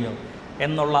കിട്ടിക്കഴിഞ്ഞു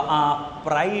എന്നുള്ള ആ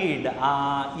പ്രൈഡ്, ആ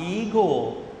ഈഗോ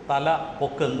തല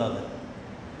പൊക്കുന്നത്.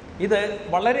 ഇത്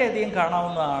വളരെയധികം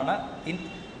കാണാവുന്നതാണ്.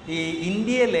 ഈ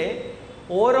ഇന്ത്യയിലെ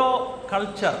ഓരോ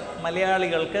കൾച്ചർ,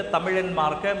 മലയാളികൾക്ക്,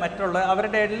 തമിഴന്മാർക്ക്, മറ്റുള്ള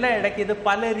അവരുടെ എല്ലാ ഇടയ്ക്ക് ഇത്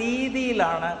പല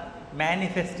രീതിയിലാണ്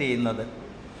മാനിഫെസ്റ്റ് ചെയ്യുന്നത്.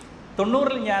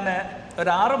 90-ൽ ഞാൻ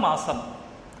ഒരു 6 മാസം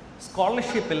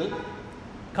സ്കോളർഷിപ്പിൽ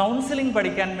കൗൺസിലിംഗ്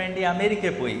പഠിക്കാൻ വേണ്ടി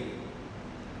അമേരിക്കയിൽ പോയി.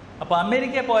 അപ്പോൾ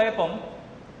അമേരിക്കയിൽ പോയപ്പം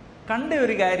കണ്ട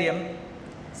ഒരു കാര്യം,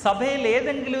 സഭയിൽ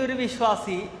ഏതെങ്കിലും ഒരു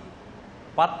വിശ്വാസി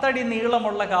 10 അടി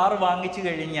നീളമുള്ള കാറ് വാങ്ങിച്ചു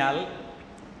കഴിഞ്ഞാൽ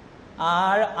ആ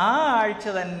ആഴ്ച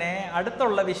തന്നെ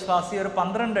അടുത്തുള്ള വിശ്വാസി ഒരു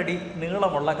 12 അടി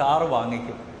നീളമുള്ള കാറ്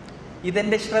വാങ്ങിക്കും.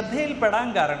 ഇതെൻ്റെ ശ്രദ്ധയിൽപ്പെടാൻ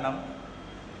കാരണം,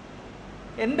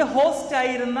 എൻ്റെ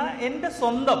ഹോസ്റ്റായിരുന്ന എൻ്റെ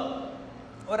സ്വന്തം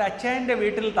ഒരച്ഛൻ്റെ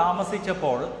വീട്ടിൽ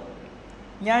താമസിച്ചപ്പോൾ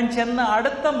ഞാൻ ചെന്ന്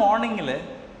അടുത്ത മോർണിംഗിൽ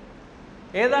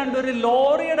ഏതാണ്ട് ഒരു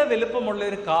ലോറിയുടെ വലുപ്പമുള്ള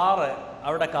ഒരു കാറ്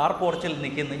അവിടെ കാർ പോർച്ചിൽ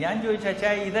നിൽക്കുന്നു. ഞാൻ ചോദിച്ചു,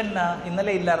 അച്ഛാ ഇതെന്നാ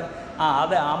ഇന്നലെ ഇല്ലായിരുന്നു?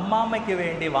 അത് അമ്മാമ്മയ്ക്ക്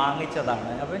വേണ്ടി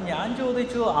വാങ്ങിച്ചതാണ്. അപ്പം ഞാൻ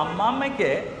ചോദിച്ചു,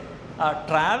 അമ്മാമ്മയ്ക്ക്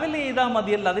ട്രാവൽ ചെയ്താൽ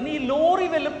മതിയല്ലോ, അതിന് ഈ ലോറി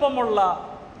വലുപ്പമുള്ള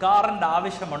കാറിൻ്റെ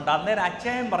ആവശ്യമുണ്ട്? അന്നേരം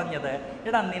അച്ഛൻ പറഞ്ഞത്,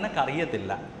 എടാ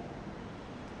നിനക്കറിയത്തില്ല,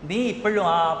 നീ ഇപ്പോഴും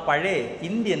ആ പഴയ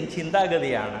ഇന്ത്യൻ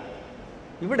ചിന്താഗതിയാണ്.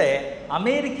 ഇവിടെ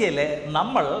അമേരിക്കയിൽ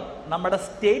നമ്മുടെ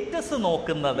സ്റ്റേറ്റസ്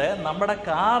നോക്കുന്നത് നമ്മുടെ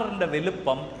കാറിൻ്റെ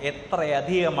വലുപ്പം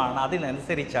എത്രയധികമാണ്,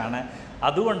 അതിനനുസരിച്ചാണ്.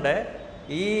 അതുകൊണ്ട്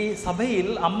ഈ സഭയിൽ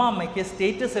അമ്മാമ്മയ്ക്ക്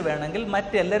സ്റ്റേറ്റസ് വേണമെങ്കിൽ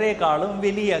മറ്റെല്ലാവരേക്കാളും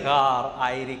വലിയ കാർ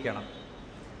ആയിരിക്കണം.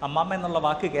 അമ്മാമ്മ എന്നുള്ള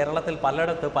വാക്ക് കേരളത്തിൽ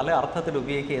പലയിടത്ത് പല അർത്ഥത്തിൽ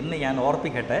ഉപയോഗിക്കുക എന്ന് ഞാൻ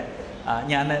ഓർപ്പിക്കട്ടെ.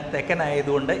 ഞാൻ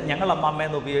തെക്കനായതുകൊണ്ട് ഞങ്ങൾ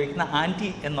അമ്മാമ്മയെന്ന് ഉപയോഗിക്കുന്ന ആൻറ്റി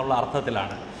എന്നുള്ള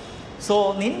അർത്ഥത്തിലാണ്. സോ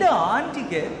നിൻ്റെ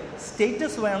ആൻറ്റിക്ക്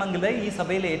സ്റ്റേറ്റസ് വേണമെങ്കിൽ ഈ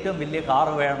സഭയിലെ ഏറ്റവും വലിയ കാർ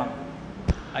വേണം.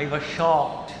 I was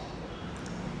shocked.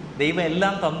 ദൈവം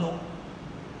എല്ലാം തന്നു.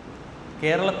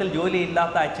 കേരളത്തിൽ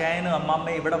ജോലിയില്ലാത്ത അച്ചായനും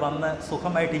അമ്മാമ്മയും ഇവിടെ വന്ന്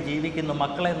സുഖമായിട്ട് ജീവിക്കുന്നു,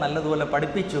 മക്കളെ നല്ലതുപോലെ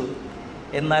പഠിപ്പിച്ചു.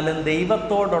 എന്നാലും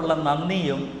ദൈവത്തോടുള്ള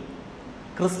നന്ദിയും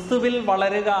ക്രിസ്തുവിൽ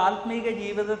വളരുക, ആത്മീക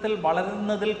ജീവിതത്തിൽ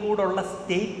വളരുന്നതിൽ കൂടുള്ള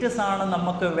സ്റ്റേറ്റസാണ്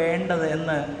നമുക്ക് വേണ്ടത്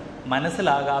എന്ന്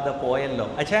മനസ്സിലാകാതെ പോയല്ലോ.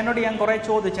 അച്ചായനോട് ഞാൻ കുറേ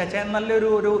ചോദിച്ചു. അച്ചായൻ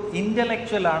നല്ലൊരു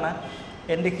ഇൻ്റലക്ച്വലാണ്.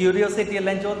 എൻ്റെ ക്യൂരിയോസിറ്റി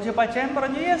എല്ലാം ചോദിച്ചപ്പോൾ അച്ചായൻ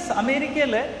പറഞ്ഞു, യെസ്,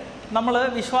 അമേരിക്കയിൽ നമ്മൾ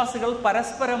വിശ്വാസികൾ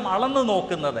പരസ്പരം അളന്നു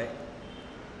നോക്കുന്നത്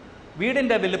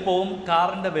വീടിൻ്റെ വലുപ്പവും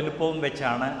കാറിൻ്റെ വലുപ്പവും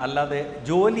വെച്ചാണ്, അല്ലാതെ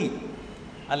ജോലി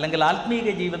അല്ലെങ്കിൽ ആത്മീക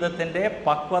ജീവിതത്തിൻ്റെ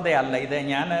പക്വതയല്ല. ഇത്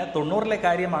ഞാൻ 90-ലെ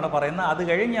കാര്യമാണ് പറയുന്നത്. അത്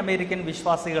കഴിഞ്ഞ് അമേരിക്കൻ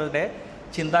വിശ്വാസികളുടെ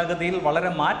ചിന്താഗതിയിൽ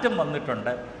വളരെ മാറ്റം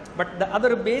വന്നിട്ടുണ്ട്. ബട്ട്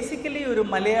അതൊരു ബേസിക്കലി ഒരു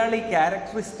മലയാളി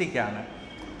ക്യാരക്ടറിസ്റ്റിക്കാണ്.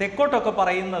 തെക്കോട്ടൊക്കെ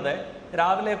പറയുന്നത്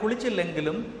രാവിലെ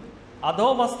കുളിച്ചില്ലെങ്കിലും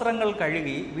അധോവസ്ത്രങ്ങൾ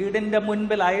കഴുകി വീടിൻ്റെ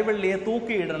മുൻപിൽ അയവെള്ളിയെ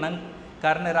തൂക്കിയിടണം,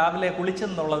 കാരണം രാവിലെ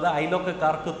കുളിച്ചെന്നുള്ളത്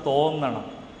അയൽവക്കക്കാർക്ക് തോന്നണം.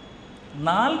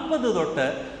 40 തൊട്ട്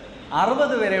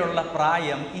 60 വരെയുള്ള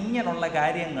പ്രായം ഇങ്ങനെയുള്ള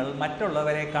കാര്യങ്ങൾ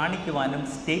മറ്റുള്ളവരെ കാണിക്കുവാനും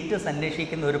സ്റ്റേറ്റസ്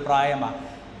അന്വേഷിക്കുന്ന ഒരു പ്രായമാണ്.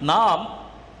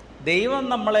 ദൈവം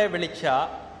നമ്മളെ വിളിച്ച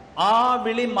ആ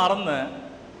വിളി മറന്ന്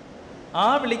ആ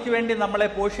വിളിക്ക് വേണ്ടി നമ്മളെ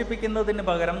പോഷിപ്പിക്കുന്നതിന്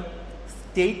പകരം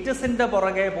സ്റ്റേറ്റസിൻ്റെ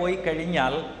പുറകെ പോയി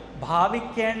കഴിഞ്ഞാൽ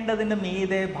ഭാവിക്കേണ്ടതിന്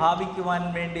മീതെ ഭാവിക്കുവാൻ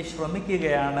വേണ്ടി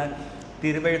ശ്രമിക്കുകയാണ്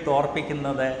തിരുവെഴുത്ത്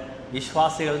ഓർപ്പിക്കുന്നത്.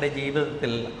 വിശ്വാസികളുടെ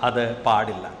ജീവിതത്തിൽ അത്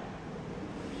പാടില്ല.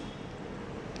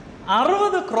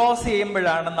 60 ക്രോസ്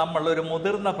ചെയ്യുമ്പോഴാണ് നമ്മൾ ഒരു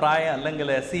മുതിർന്ന പ്രായം അല്ലെങ്കിൽ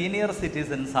സീനിയർ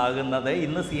സിറ്റിസൻസ് ആകുന്നത്.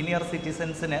 ഇന്ന് സീനിയർ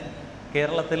സിറ്റിസൻസിന്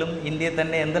കേരളത്തിലും ഇന്ത്യയിൽ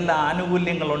തന്നെ എന്തെല്ലാം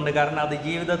ആനുകൂല്യങ്ങളുണ്ട്, കാരണം അത്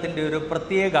ജീവിതത്തിൻ്റെ ഒരു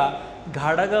പ്രത്യേക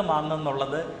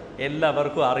ഘടകമാണെന്നുള്ളത്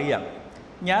എല്ലാവർക്കും അറിയാം.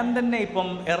 ഞാൻ തന്നെ ഇപ്പം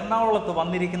എറണാകുളത്ത്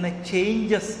വന്നിരിക്കുന്ന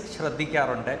ചേഞ്ചസ്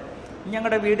ശ്രദ്ധിക്കാറുണ്ട്.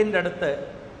 ഞങ്ങളുടെ വീടിൻ്റെ അടുത്ത്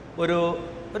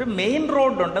ഒരു മെയിൻ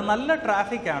റോഡുണ്ട്, നല്ല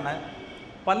ട്രാഫിക്കാണ്.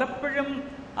 പലപ്പോഴും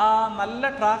ആ നല്ല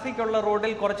ട്രാഫിക്കുള്ള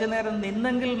റോഡിൽ കുറച്ചു നേരം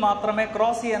നിന്നെങ്കിൽ മാത്രമേ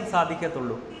ക്രോസ് ചെയ്യാൻ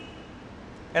സാധിക്കത്തുള്ളൂ.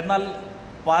 എന്നാൽ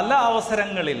പല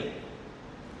അവസരങ്ങളിൽ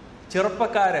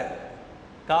ചെറുപ്പക്കാർ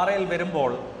കാറിൽ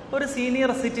വരുമ്പോൾ ഒരു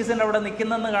സീനിയർ സിറ്റിസൺ അവിടെ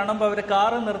നിൽക്കുന്നെന്ന് കാണുമ്പോൾ അവർ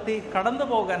കാറ് നിർത്തി കടന്നു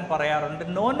പോകാൻ പറയാറുണ്ട്.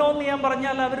 നോ നോ എന്ന് ഞാൻ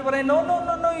പറഞ്ഞാൽ അവർ പറയും no no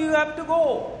no no you have to go.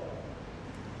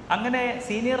 അങ്ങനെ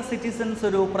സീനിയർ സിറ്റിസൺസ്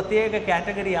ഒരു പ്രത്യേക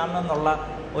കാറ്റഗറി ആണെന്നുള്ള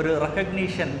ഒരു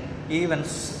റെക്കഗ്നീഷൻ ഈവൻ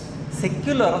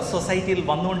സെക്യുലർ സൊസൈറ്റിയിൽ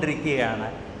വന്നുകൊണ്ടിരിക്കുകയാണ്.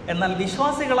 എന്നാൽ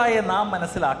വിശ്വാസികളായ നാം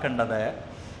മനസ്സിലാക്കേണ്ടത്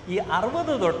ഈ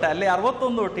 60 തൊട്ട് അല്ലെ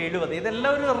 61 തൊട്ട് 70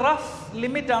 ഇതെല്ലാം ഒരു റഫ്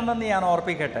ലിമിറ്റ് ആണെന്ന് ഞാൻ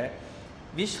ഓർപ്പിക്കട്ടെ.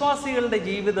 വിശ്വാസികളുടെ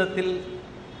ജീവിതത്തിൽ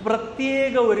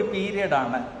പ്രത്യേക ഒരു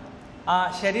പീരിയഡാണ്. ആ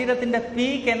ശരീരത്തിൻ്റെ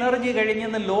പീക്ക് എനർജി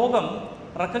കഴിഞ്ഞെന്ന് ലോകം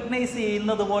റെക്കഗ്നൈസ്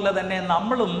ചെയ്യുന്നത് പോലെ തന്നെ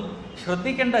നമ്മളും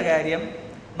ശ്രദ്ധിക്കേണ്ട കാര്യം,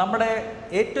 നമ്മുടെ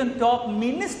ഏറ്റവും ടോപ്പ്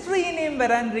മിനിസ്ട്രിയിനെയും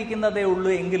വരാനിരിക്കുന്നതേ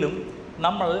ഉള്ളൂ എങ്കിലും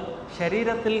നമ്മൾ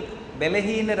ശരീരത്തിൽ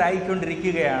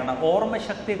ബലഹീനരായിക്കൊണ്ടിരിക്കുകയാണ്,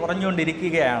 ഓർമ്മശക്തി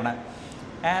കുറഞ്ഞുകൊണ്ടിരിക്കുകയാണ്.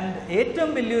 ആൻഡ്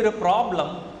ഏറ്റവും വലിയൊരു പ്രോബ്ലം,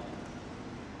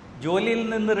 ജോലിയിൽ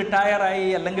നിന്ന് റിട്ടയറായി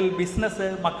അല്ലെങ്കിൽ ബിസിനസ്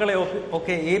മക്കളെ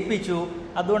ഒക്കെ ഏൽപ്പിച്ചു,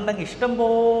 അതുകൊണ്ടങ്ങ് ഇഷ്ടം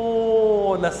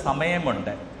പോലെ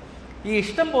സമയമുണ്ട്. ഈ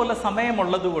ഇഷ്ടം പോലെ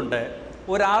സമയമുള്ളത് കൊണ്ട്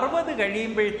ഒരു 60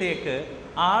 കഴിയുമ്പോഴത്തേക്ക്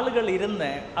ആളുകൾ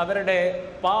ഇരുന്ന് അവരുടെ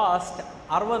പാസ്റ്റ്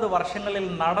 60 വർഷങ്ങളിൽ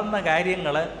നടന്ന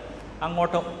കാര്യങ്ങൾ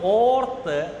അങ്ങോട്ട്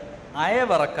ഓർത്ത്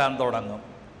അയവിറക്കാൻ തുടങ്ങും.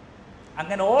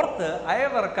 അങ്ങനെ ഓർത്ത്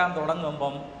അയവിറക്കാൻ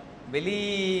തുടങ്ങുമ്പം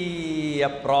വലിയ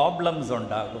പ്രോബ്ലംസ്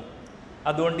ഉണ്ടാകും.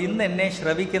 അതുകൊണ്ട് ഇന്ന് എന്നെ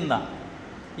ശ്രവിക്കുന്ന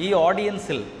ഈ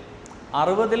ഓഡിയൻസിൽ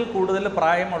 60-ൽ കൂടുതൽ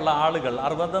പ്രായമുള്ള ആളുകൾ,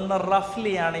 60 എന്ന്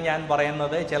റഫ്ലിയാണ് ഞാൻ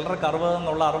പറയുന്നത്, ചിലർക്ക് 60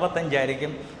 എന്നുള്ള 65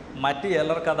 ആയിരിക്കും, മറ്റു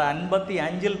ചിലർക്ക് അത്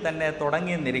 55-ൽ തന്നെ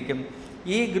തുടങ്ങിയെന്നിരിക്കും.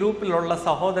 ഈ ഗ്രൂപ്പിലുള്ള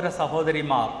സഹോദര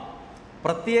സഹോദരിമാർ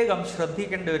പ്രത്യേകം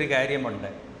ശ്രദ്ധിക്കേണ്ട ഒരു കാര്യമുണ്ട്.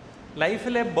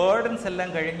 ലൈഫിലെ ബേർഡൻസ് എല്ലാം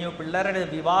കഴിഞ്ഞു, പിള്ളേരുടെ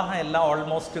വിവാഹം എല്ലാം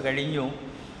ഓൾമോസ്റ്റ് കഴിഞ്ഞു,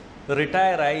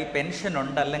 റിട്ടയറായി,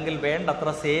 പെൻഷനുണ്ട് അല്ലെങ്കിൽ വേണ്ടത്ര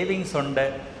സേവിങ്സ് ഉണ്ട്,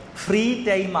 ഫ്രീ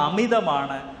ടൈം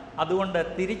അമിതമാണ്. അതുകൊണ്ട്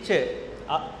തിരിച്ച്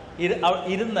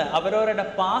ഇരുന്ന് അവരവരുടെ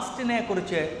പാസ്റ്റിനെ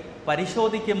കുറിച്ച്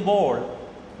പരിശോധിക്കുമ്പോൾ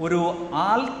ഒരു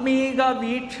ആത്മീക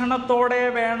വീക്ഷണത്തോടെ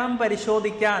വേണം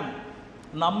പരിശോധിക്കാൻ.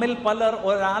 നമ്മിൽ പലർ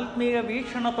ഒരാത്മീക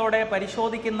വീക്ഷണത്തോടെ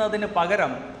പരിശോധിക്കുന്നതിന്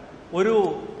പകരം ഒരു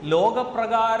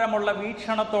ലോകപ്രകാരമുള്ള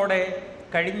വീക്ഷണത്തോടെ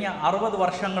കഴിഞ്ഞ 60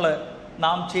 വർഷങ്ങൾ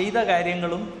നാം ചെയ്ത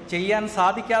കാര്യങ്ങളും ചെയ്യാൻ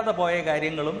സാധിക്കാതെ പോയ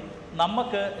കാര്യങ്ങളും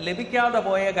നമുക്ക് ലഭിക്കാതെ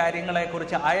പോയ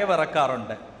കാര്യങ്ങളെക്കുറിച്ച്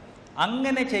അയവിറക്കാറുണ്ട്.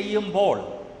 അങ്ങനെ ചെയ്യുമ്പോൾ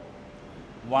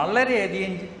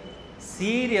വളരെയധികം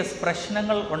സീരിയസ്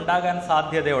പ്രശ്നങ്ങൾ ഉണ്ടാകാൻ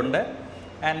സാധ്യതയുണ്ട്.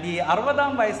 ആൻഡ് ഈ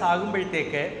 60-ാം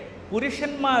വയസ്സാകുമ്പോഴത്തേക്ക്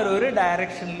പുരുഷന്മാർ ഒരു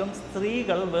ഡയറക്ഷനിലും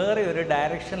സ്ത്രീകൾ വേറെ ഒരു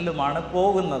ഡയറക്ഷനിലുമാണ്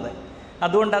പോകുന്നത്.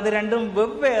 അതുകൊണ്ട് അത് രണ്ടും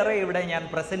വെവ്വേറെ ഇവിടെ ഞാൻ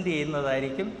പ്രസൻറ്റ്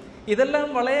ചെയ്യുന്നതായിരിക്കും. ഇതെല്ലാം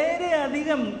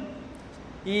വളരെയധികം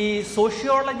ഈ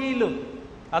സോഷ്യോളജിയിലും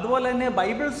അതുപോലെ തന്നെ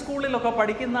ബൈബിൾ സ്കൂളിലൊക്കെ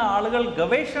പഠിക്കുന്ന ആളുകൾ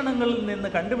ഗവേഷണങ്ങളിൽ നിന്ന്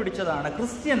കണ്ടുപിടിച്ചതാണ്.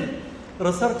 ക്രിസ്ത്യൻ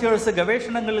റിസർച്ചേഴ്സ്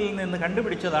ഗവേഷണങ്ങളിൽ നിന്ന്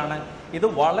കണ്ടുപിടിച്ചതാണ്. ഇത്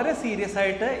വളരെ സീരിയസ്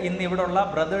ആയിട്ട് ഇന്ന് ഇവിടെയുള്ള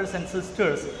ബ്രദേഴ്സ് ആൻഡ്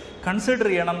സിസ്റ്റേഴ്സ് കൺസിഡർ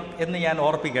ചെയ്യണം എന്ന് ഞാൻ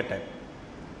ഓർപ്പിക്കട്ടെ.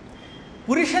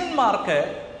 പുരുഷന്മാർക്ക്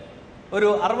ഒരു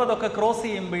 60 ക്രോസ്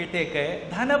ചെയ്യുമ്പോഴത്തേക്ക്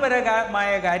ധനപരമായ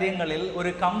കാര്യങ്ങളിൽ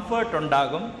ഒരു കംഫേർട്ട്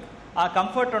ഉണ്ടാകും. ആ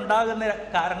കംഫേർട്ട് ഉണ്ടാകുന്ന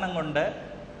കാരണം കൊണ്ട്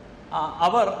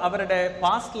അവർ അവരുടെ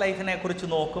പാസ്റ്റ് ലൈഫിനെ കുറിച്ച്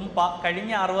നോക്കും.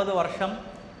 കഴിഞ്ഞ 60 വർഷം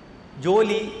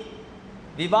ജോലി,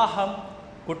 വിവാഹം,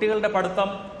 കുട്ടികളുടെ പഠിത്തം,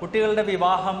 കുട്ടികളുടെ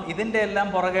വിവാഹം, ഇതിൻ്റെ എല്ലാം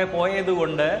പുറകെ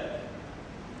പോയതുകൊണ്ട്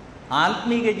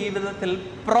ആത്മീക ജീവിതത്തിൽ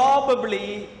പ്രോബബ്ലി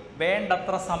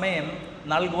വേണ്ടത്ര സമയം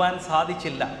നൽകുവാൻ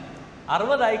സാധിച്ചില്ല.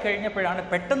 60 ആയി കഴിഞ്ഞപ്പോഴാണ്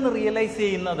പെട്ടെന്ന് റിയലൈസ്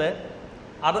ചെയ്യുന്നത്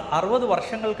 60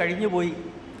 വർഷങ്ങൾ കഴിഞ്ഞുപോയി,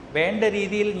 വേണ്ട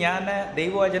രീതിയിൽ ഞാൻ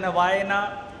ദൈവവചന വായന,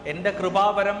 എൻ്റെ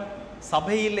കൃപാവരം,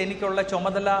 സഭയിൽ എനിക്കുള്ള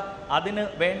ചുമതല, അതിന്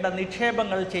വേണ്ട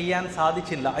നിക്ഷേപങ്ങൾ ചെയ്യാൻ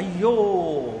സാധിച്ചില്ല. അയ്യോ,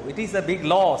 it is A big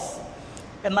loss.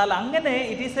 എന്നാൽ അങ്ങനെ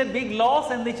it is A big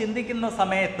loss എന്ന് ചിന്തിക്കുന്ന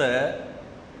സമയത്ത്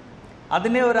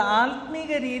അതിനെ ഒരു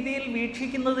ആത്മീക രീതിയിൽ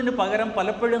വീക്ഷിക്കുന്നതിന് പകരം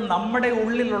പലപ്പോഴും നമ്മുടെ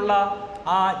ഉള്ളിലുള്ള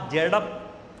ആ ജഡം,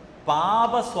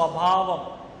 പാപ സ്വഭാവം,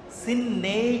 സിൻ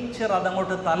നേച്ചർ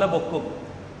അതങ്ങോട്ട് തലപൊക്കും.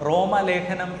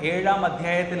 റോമലേഖനം 7-ാം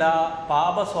അധ്യായത്തിൽ ആ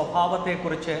പാപ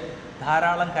സ്വഭാവത്തെക്കുറിച്ച്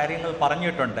ധാരാളം കാര്യങ്ങൾ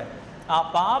പറഞ്ഞിട്ടുണ്ട്. ആ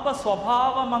പാപ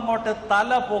സ്വഭാവം അങ്ങോട്ട് തല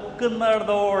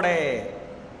പൊക്കുന്നതോടെ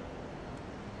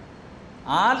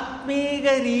ആത്മീക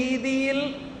രീതിയിൽ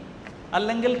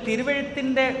അല്ലെങ്കിൽ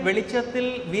തിരുവെഴുത്തിൻ്റെ വെളിച്ചത്തിൽ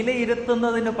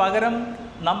വിലയിരുത്തുന്നതിന് പകരം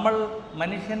നമ്മൾ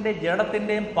മനുഷ്യൻ്റെ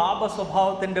ജഡത്തിൻ്റെയും പാപ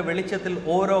സ്വഭാവത്തിൻ്റെ വെളിച്ചത്തിൽ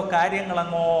ഓരോ കാര്യങ്ങൾ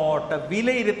അങ്ങോട്ട്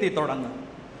വിലയിരുത്തി തുടങ്ങും.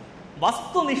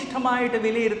 വസ്തുനിഷ്ഠമായിട്ട്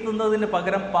വിലയിരുത്തുന്നതിന്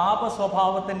പകരം പാപ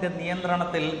സ്വഭാവത്തിൻ്റെ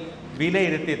നിയന്ത്രണത്തിൽ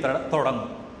വിലയിരുത്തി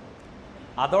തുടങ്ങും.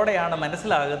 അതോടെയാണ്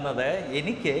മനസ്സിലാകുന്നത്,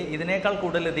 എനിക്ക് ഇതിനേക്കാൾ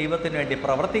കൂടുതൽ ദൈവത്തിന് വേണ്ടി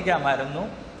പ്രവർത്തിക്കാമായിരുന്നു,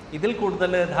 ഇതിൽ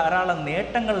കൂടുതൽ ധാരാളം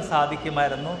നേട്ടങ്ങൾ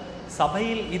സാധിക്കുമായിരുന്നു,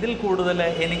 സഭയിൽ ഇതിൽ കൂടുതൽ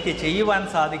എനിക്ക് ചെയ്യുവാൻ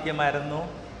സാധിക്കുമായിരുന്നു.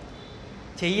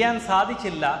 ചെയ്യാൻ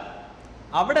സാധിച്ചില്ല.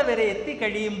 അവിടെ വരെ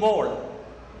എത്തിക്കഴിയുമ്പോൾ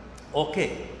ഓക്കെ,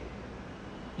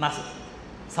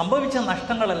 സംഭവിച്ച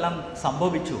നഷ്ടങ്ങളെല്ലാം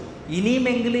സംഭവിച്ചു,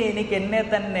 ഇനിയുമെങ്കിലും എനിക്ക് എന്നെ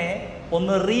തന്നെ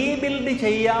ഒന്ന് റീബിൽഡ്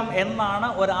ചെയ്യാം എന്നാണ്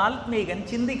ഒരാത്മീകൻ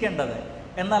ചിന്തിക്കേണ്ടത്.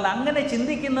 എന്നാൽ അങ്ങനെ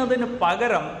ചിന്തിക്കുന്നതിന്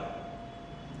പകരം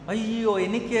അയ്യോ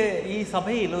എനിക്ക് ഈ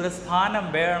സഭയിൽ ഒരു സ്ഥാനം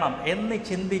വേണം എന്ന്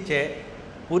ചിന്തിച്ച്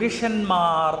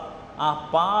പുരുഷന്മാർ ആ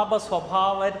പാപ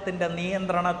സ്വഭാവത്തിൻ്റെ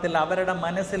നിയന്ത്രണത്തിൽ അവരുടെ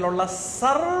മനസ്സിലുള്ള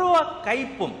സർവ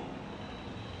കയ്പും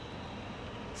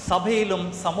സഭയിലും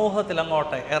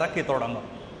സമൂഹത്തിലങ്ങോട്ട് ഇറക്കി തുടങ്ങും.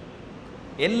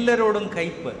 എല്ലാവരോടും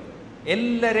കയ്പ്,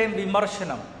 എല്ലാവരെയും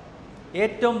വിമർശനം.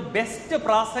 ഏറ്റവും ബെസ്റ്റ്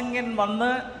പ്രാസംഗ്യൻ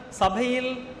വന്ന് സഭയിൽ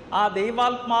ആ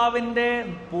ദൈവാത്മാവിൻ്റെ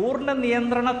പൂർണ്ണ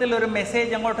നിയന്ത്രണത്തിൽ ഒരു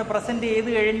മെസ്സേജ് അങ്ങോട്ട് പ്രസൻറ്റ് ചെയ്ത്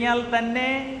കഴിഞ്ഞാൽ തന്നെ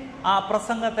ആ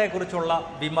പ്രസംഗത്തെക്കുറിച്ചുള്ള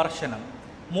വിമർശനം.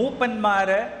 മൂപ്പന്മാർ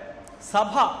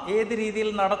സഭ ഏത് രീതിയിൽ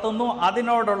നടത്തുന്നു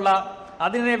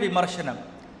അതിനെ വിമർശനം.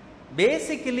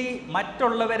 ബേസിക്കലി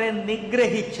മറ്റുള്ളവരെ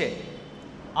നിഗ്രഹിച്ച്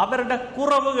അവരുടെ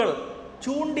കുറവുകൾ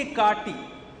ചൂണ്ടിക്കാട്ടി,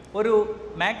 ഒരു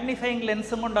മാഗ്നിഫൈങ്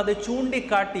ലെൻസും കൊണ്ട് അത്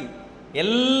ചൂണ്ടിക്കാട്ടി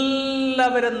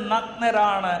എല്ലാവരും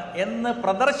നഗ്നരാണ് എന്ന്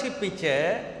പ്രദർശിപ്പിച്ച്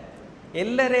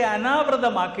എല്ലാവരെയും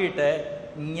അനാവൃതമാക്കിയിട്ട്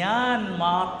ഞാൻ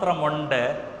മാത്രമുണ്ട്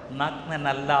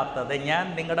നഗ്നനല്ലാത്തത്, ഞാൻ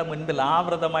നിങ്ങളുടെ മുൻപിൽ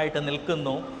ആവൃതമായിട്ട്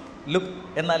നിൽക്കുന്നു, ലുക്ക്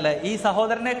എന്നല്ല, ഈ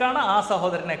സഹോദരനെ കാണാം, ആ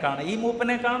സഹോദരനെ കാണാം, ഈ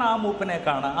മൂപ്പനെ കാണാം, ആ മൂപ്പനെ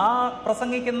കാണാം, ആ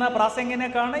പ്രസംഗിക്കുന്ന പ്രാസംഗിനെ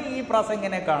കാണാം, ഈ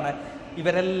പ്രാസംഗിനെ കാണാം,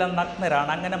 ഇവരെല്ലാം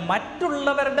നഗ്നരാണ്. അങ്ങനെ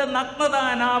മറ്റുള്ളവരുടെ നഗ്നത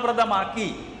അനാവൃതമാക്കി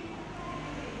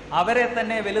അവരെ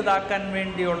തന്നെ വലുതാക്കാൻ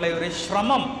വേണ്ടിയുള്ള ഒരു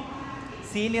ശ്രമം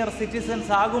സീനിയർ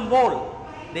സിറ്റിസൺസ് ആകുമ്പോൾ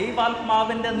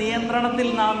ദൈവാത്മാവിൻ്റെ നിയന്ത്രണത്തിൽ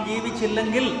നാം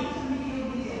ജീവിച്ചില്ലെങ്കിൽ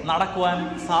നടക്കുവാൻ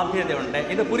സാധ്യതയുണ്ട്.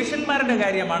 ഇത് പുരുഷന്മാരുടെ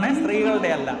കാര്യമാണ്,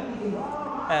 സ്ത്രീകളുടെ അല്ല.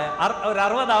 ഒരു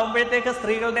 60 ആകുമ്പോഴത്തേക്ക്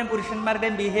സ്ത്രീകളുടെയും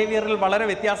പുരുഷന്മാരുടെയും ബിഹേവിയറിൽ വളരെ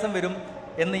വ്യത്യാസം വരും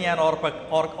എന്ന് ഞാൻ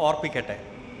ഓർപ്പിക്കട്ടെ.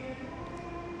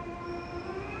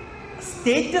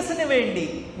 സ്റ്റേറ്റസിന് വേണ്ടി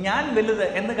ഞാൻ വലുത്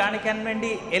എന്ന് കാണിക്കാൻ വേണ്ടി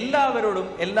എല്ലാവരോടും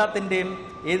എല്ലാത്തിൻ്റെയും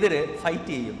എതിര്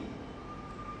ഫൈറ്റ് ചെയ്യും.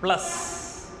 പ്ലസ്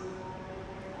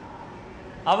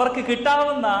അവർക്ക്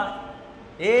കിട്ടാവുന്ന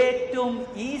ഏറ്റവും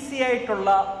ഈസി ആയിട്ടുള്ള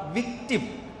വിക്ടിം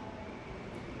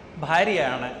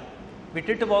ഭാര്യയാണ്.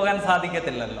 വിട്ടിട്ട് പോകാൻ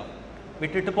സാധിക്കത്തില്ലല്ലോ,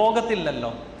 വിട്ടിട്ട്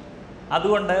പോകത്തില്ലല്ലോ.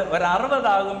 അതുകൊണ്ട് ഒരു 60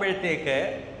 ആകുമ്പോഴത്തേക്ക്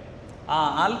ആ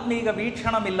ആത്മീക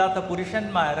വീക്ഷണമില്ലാത്ത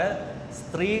പുരുഷന്മാർ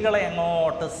സ്ത്രീകളെ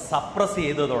അങ്ങോട്ട് സപ്രസ്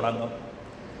ചെയ്ത് തുടങ്ങും.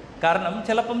 കാരണം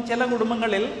ചിലപ്പം ചില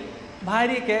കുടുംബങ്ങളിൽ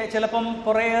ഭാര്യയ്ക്ക് ചിലപ്പം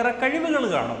കുറേയേറെ കഴിവുകൾ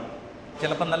കാണും.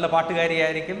 ചിലപ്പം നല്ല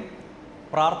പാട്ടുകാരിയായിരിക്കും,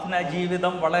 പ്രാർത്ഥനാ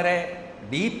ജീവിതം വളരെ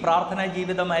ഡീപ്പ് പ്രാർത്ഥനാ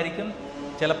ജീവിതമായിരിക്കും.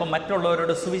 ചിലപ്പം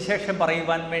മറ്റുള്ളവരോട് സുവിശേഷം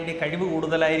പറയുവാൻ വേണ്ടി കഴിവ്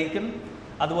കൂടുതലായിരിക്കും.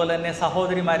 അതുപോലെ തന്നെ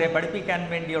സഹോദരിമാരെ പഠിപ്പിക്കാൻ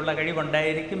വേണ്ടിയുള്ള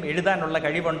കഴിവുണ്ടായിരിക്കും, എഴുതാനുള്ള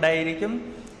കഴിവുണ്ടായിരിക്കും.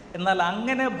 എന്നാൽ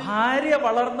അങ്ങനെ ഭാര്യ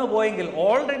വളർന്നു പോയെങ്കിൽ,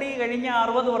 ഓൾറെഡി കഴിഞ്ഞ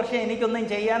 60 വർഷം എനിക്കൊന്നും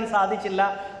ചെയ്യാൻ സാധിച്ചില്ല,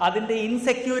 അതിൻ്റെ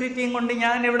ഇൻസെക്യൂരിറ്റിയും കൊണ്ട്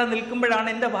ഞാൻ ഇവിടെ നിൽക്കുമ്പോഴാണ്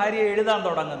എൻ്റെ ഭാര്യ എഴുതാൻ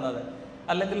തുടങ്ങുന്നത്,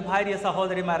 അല്ലെങ്കിൽ ഭാര്യ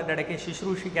സഹോദരിമാരുടെ ഇടയ്ക്ക്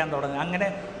ശുശ്രൂഷിക്കാൻ തുടങ്ങും. അങ്ങനെ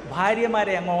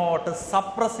ഭാര്യമാരെ അങ്ങോട്ട്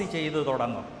സപ്രസ് ചെയ്തു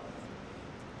തുടങ്ങും.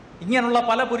 ഇങ്ങനെയുള്ള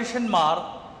പല പുരുഷന്മാർ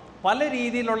പല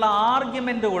രീതിയിലുള്ള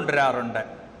ആർഗ്യുമെൻ്റ് കൊണ്ടുവരാറുണ്ട്.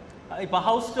 ഇപ്പോൾ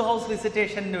ഹൗസ് ടു ഹൗസ്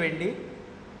വിസിറ്റേഷന് വേണ്ടി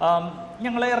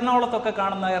ഞങ്ങൾ എറണാകുളത്തൊക്കെ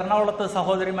കാണുന്ന, എറണാകുളത്ത്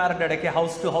സഹോദരിമാരുടെ ഇടയ്ക്ക്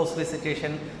ഹൗസ് ടു ഹൗസ്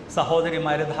വിസിറ്റേഷൻ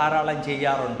സഹോദരിമാർ ധാരാളം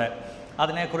ചെയ്യാറുണ്ട്.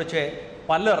 അതിനെക്കുറിച്ച്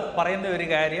പലർ പറയുന്ന ഒരു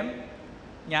കാര്യം,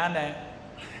 ഞാൻ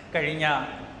കഴിഞ്ഞ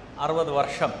 60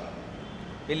 വർഷം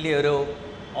വലിയൊരു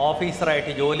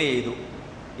ഓഫീസറായിട്ട് ജോലി ചെയ്തു.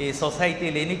 ഈ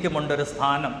സൊസൈറ്റിയിൽ എനിക്കുമുണ്ടൊരു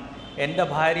സ്ഥാനം. എൻ്റെ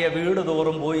ഭാര്യ വീട്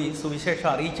തോറും പോയി സുവിശേഷം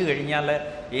അറിയിച്ചു കഴിഞ്ഞാൽ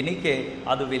എനിക്ക്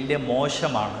അത് വലിയ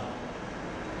മോശമാണ്.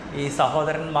 ഈ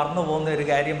സഹോദരൻ മറന്നു പോകുന്ന ഒരു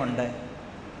കാര്യമുണ്ട്.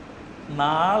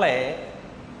 നാളെ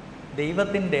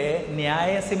ദൈവത്തിൻ്റെ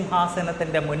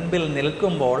ന്യായസിംഹാസനത്തിൻ്റെ മുൻപിൽ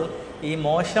നിൽക്കുമ്പോൾ ഈ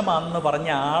മോശമാണെന്ന് പറഞ്ഞ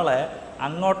ആൾ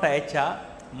അങ്ങോട്ടയച്ച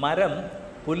മരം,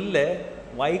 പുല്ല്,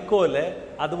 വൈക്കോല്,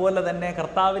 അതുപോലെ തന്നെ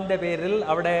കർത്താവിൻ്റെ പേരിൽ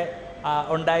അവിടെ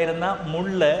ഉണ്ടായിരുന്ന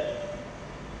മുള്ള്,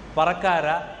 പറക്കാര,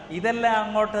 ഇതെല്ലാം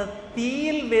അങ്ങോട്ട്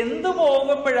തീയിൽ വെന്തു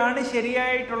പോകുമ്പോഴാണ്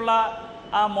ശരിയായിട്ടുള്ള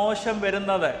ആ മോശം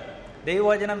വരുന്നത്.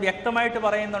 ദൈവവചനം വ്യക്തമായിട്ട്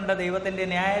പറയുന്നുണ്ട്, ദൈവത്തിൻ്റെ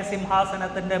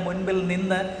ന്യായസിംഹാസനത്തിൻ്റെ മുൻപിൽ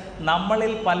നിന്ന്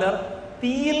നമ്മളിൽ പലർ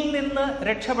തീയിൽ നിന്ന്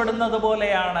രക്ഷപ്പെടുന്നത്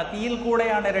പോലെയാണ്, തീയിൽ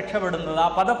കൂടെയാണ് രക്ഷപ്പെടുന്നത്. ആ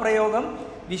പദപ്രയോഗം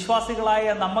വിശ്വാസികളായ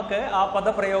നമുക്ക് ആ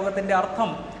പദപ്രയോഗത്തിൻ്റെ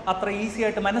അർത്ഥം അത്ര ഈസി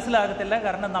ആയിട്ട് മനസ്സിലാകത്തില്ല.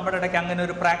 കാരണം നമ്മുടെ ഇടയ്ക്ക് അങ്ങനെ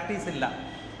ഒരു പ്രാക്ടീസ് ഇല്ല.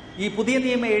 ഈ പുതിയ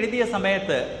നിയമം എഴുതിയ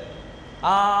സമയത്ത്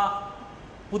ആ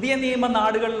പുതിയ നിയമ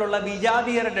നാടുകളിലുള്ള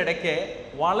വിജാതീയരുടെ ഇടയ്ക്ക്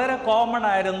വളരെ കോമൺ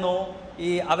ആയിരുന്നു ഈ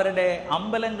അവരുടെ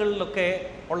അമ്പലങ്ങളിലൊക്കെ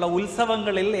ഉള്ള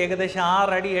ഉത്സവങ്ങളിൽ ഏകദേശം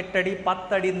 6 അടി 8 അടി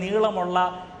 10 അടി നീളമുള്ള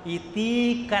ഈ തീ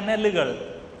കനലുകൾ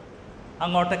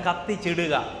അങ്ങോട്ട്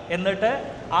കത്തിച്ചിടുക. എന്നിട്ട്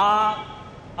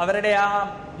അവരുടെ ആ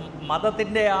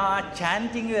മതത്തിൻ്റെ ആ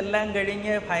ചാൻറ്റിങ്ങും എല്ലാം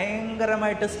കഴിഞ്ഞ്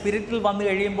ഭയങ്കരമായിട്ട് സ്പിരിറ്റിൽ വന്നു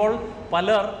കഴിയുമ്പോൾ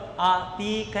പലർ ആ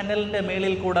തീ കനലിൻ്റെ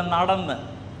മേളിൽ കൂടെ നടന്ന്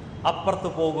അപ്പുറത്ത്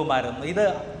പോകുമായിരുന്നു. ഇത്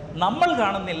നമ്മൾ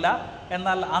കാണുന്നില്ല,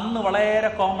 എന്നാൽ അന്ന് വളരെ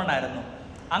കോമൺ ആയിരുന്നു.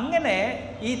 അങ്ങനെ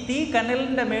ഈ തീ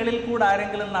കനലിൻ്റെ മേളിൽ കൂടെ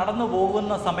ആരെങ്കിലും നടന്നു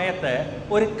പോകുന്ന സമയത്ത്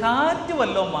ഒരു കാറ്റ്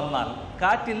വല്ലതും വന്നാൽ,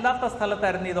 കാറ്റില്ലാത്ത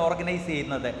സ്ഥലത്തായിരുന്നു ഇത് ഓർഗനൈസ്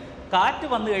ചെയ്യുന്നത്, കാറ്റ്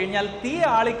വന്നു കഴിഞ്ഞാൽ തീ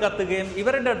ആളിക്കത്തുകയും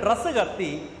ഇവരുടെ ഡ്രസ്സ്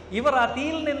കത്തി ഇവർ ആ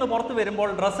തീയിൽ നിന്ന് പുറത്ത് വരുമ്പോൾ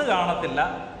ഡ്രസ്സ് കാണത്തില്ല,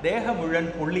 ദേഹം മുഴുവൻ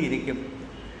പൊള്ളിയിരിക്കും.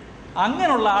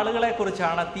 അങ്ങനെയുള്ള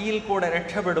ആളുകളെക്കുറിച്ചാണ് തീയിൽ കൂടെ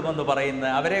രക്ഷപ്പെടുമെന്ന്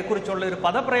പറയുന്നത്. അവരെക്കുറിച്ചുള്ള ഒരു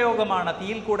പദപ്രയോഗമാണ്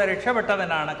തീയിൽ കൂടെ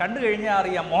രക്ഷപ്പെട്ടവനാണ്. കണ്ടു കഴിഞ്ഞാൽ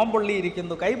അറിയാം, മോഹം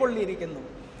പൊള്ളിയിരിക്കുന്നു, കൈ പൊള്ളിയിരിക്കുന്നു.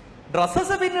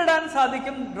 ഡ്രസ്സസ് പിന്നിടാൻ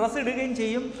സാധിക്കും, ഡ്രസ്സ് ഇടുകയും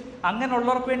ചെയ്യും.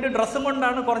 അങ്ങനെയുള്ളവർക്ക് വേണ്ടി ഡ്രസ്സും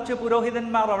കൊണ്ടാണ് കുറച്ച്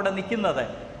പുരോഹിതന്മാർ അവിടെ നിൽക്കുന്നത്.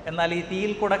 എന്നാൽ ഈ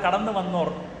തീയിൽ കൂടെ കടന്നു വന്നോർ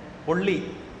പൊള്ളി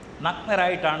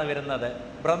നഗ്നരായിട്ടാണ് വരുന്നത്.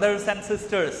 ബ്രദേഴ്സ് ആൻഡ്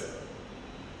സിസ്റ്റേഴ്സ്,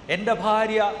 എൻ്റെ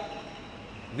ഭാര്യ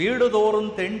വീട് തോറും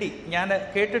തെണ്ടി, ഞാൻ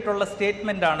കേട്ടിട്ടുള്ള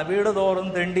സ്റ്റേറ്റ്മെൻ്റാണ്, വീട് തോറും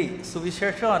തെണ്ടി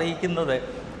സുവിശേഷം അറിയിക്കുന്നത്.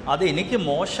 അത് എനിക്ക്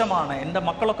മോശമാണ്. എൻ്റെ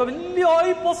മക്കളൊക്കെ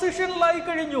വലിയ പൊസിഷനിലായി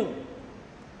കഴിഞ്ഞു,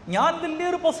 ഞാൻ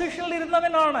വലിയൊരു പൊസിഷനിൽ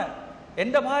ഇരുന്നവനാണ്.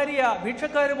 എൻ്റെ ഭാര്യ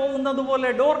ഭിക്ഷക്കാർ പോകുന്നത് പോലെ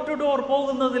ഡോർ ടു ഡോർ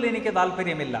പോകുന്നതിൽ എനിക്ക്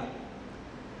താല്പര്യമില്ല.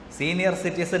 സീനിയർ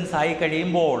സിറ്റിസൺസ് ആയി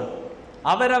കഴിയുമ്പോൾ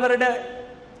അവരവരുടെ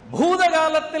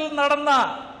ഭൂതകാലത്തിൽ നടന്ന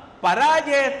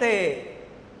പരാജയത്തെ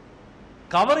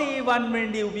കവർ ചെയ്യുവാൻ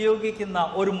വേണ്ടി ഉപയോഗിക്കുന്ന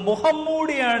ഒരു മുഖം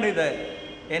മൂടിയാണിത്.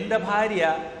 എൻ്റെ ഭാര്യ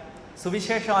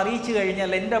സുവിശേഷം അറിയിച്ചു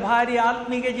കഴിഞ്ഞാൽ എൻ്റെ ഭാര്യ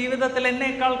ആത്മീക ജീവിതത്തിൽ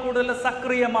എന്നേക്കാൾ കൂടുതൽ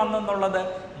സക്രിയമാണെന്നുള്ളത്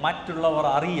മറ്റുള്ളവർ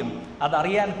അറിയും.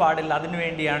 അതറിയാൻ പാടില്ല.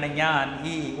 അതിനുവേണ്ടിയാണ് ഞാൻ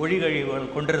ഈ ഒഴികഴിവുകൾ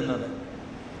കൊണ്ടുവരുന്നത്.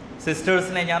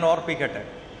 സിസ്റ്റേഴ്സിനെ ഞാൻ ഓർപ്പിക്കട്ടെ,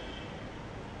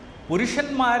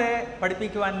 പുരുഷന്മാരെ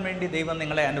പഠിപ്പിക്കുവാൻ വേണ്ടി ദൈവം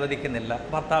നിങ്ങളെ അനുവദിക്കുന്നില്ല.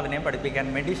 ഭർത്താവിനെ പഠിപ്പിക്കാൻ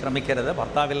വേണ്ടി ശ്രമിക്കരുത്.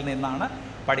 ഭർത്താവിൽ നിന്നാണ്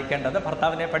പഠിക്കേണ്ടത്.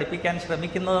 ഭർത്താവിനെ പഠിപ്പിക്കാൻ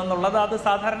ശ്രമിക്കുന്നതെന്നുള്ളത് അത്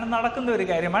സാധാരണ നടക്കുന്ന ഒരു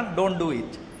കാര്യമാണ്. Don't do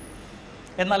it.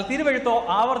 എന്നാൽ തിരുവെഴുത്തോ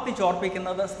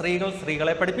ആവർത്തിച്ചോർപ്പിക്കുന്നത് സ്ത്രീകൾ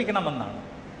സ്ത്രീകളെ പഠിപ്പിക്കണമെന്നാണ്.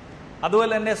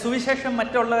 അതുപോലെ തന്നെ സുവിശേഷം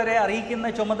മറ്റുള്ളവരെ അറിയിക്കുന്ന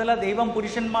ചുമതല ദൈവം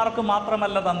പുരുഷന്മാർക്ക്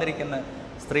മാത്രമല്ല തന്നിരിക്കുന്നത്,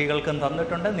 സ്ത്രീകൾക്കും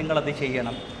തന്നിട്ടുണ്ട്. നിങ്ങളത്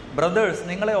ചെയ്യണം. ബ്രദേഴ്സ്,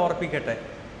 നിങ്ങളെ ഓർപ്പിക്കട്ടെ,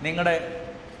 നിങ്ങളുടെ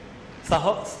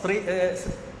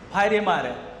ഭാര്യമാർ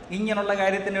ഇങ്ങനെയുള്ള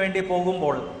കാര്യത്തിന് വേണ്ടി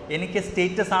പോകുമ്പോൾ എനിക്ക്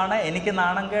സ്റ്റേറ്റസ് ആണ്, എനിക്ക്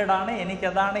നാണംകേടാണ്,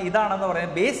 എനിക്കതാണ് ഇതാണെന്ന്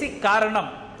പറയുന്നത് ബേസിക് കാരണം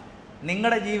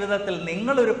നിങ്ങളുടെ ജീവിതത്തിൽ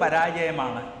നിങ്ങളൊരു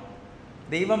പരാജയമാണ്.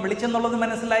 ദൈവം വിളിച്ചെന്നുള്ളത്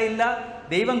മനസ്സിലായില്ല,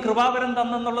 ദൈവം കൃപാവരം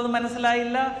തന്നെന്നുള്ളത്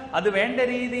മനസ്സിലായില്ല, അത് വേണ്ട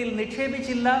രീതിയിൽ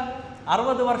നിക്ഷേപിച്ചില്ല.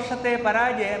 60 വർഷത്തെ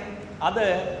പരാജയം അത്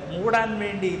മൂടാൻ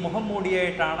വേണ്ടി മുഖം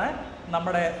മൂടിയായിട്ടാണ്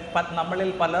നമ്മളിൽ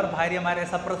പലർ ഭാര്യമാരെ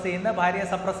സപ്രസ് ചെയ്യുന്നത്. ഭാര്യയെ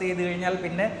സപ്രസ് ചെയ്ത് കഴിഞ്ഞാൽ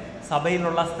പിന്നെ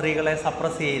സഭയിലുള്ള സ്ത്രീകളെ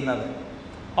സപ്രസ് ചെയ്യുന്നത്.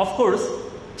 ഓഫ് കോഴ്സ്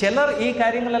ചിലർ ഈ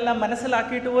കാര്യങ്ങളെല്ലാം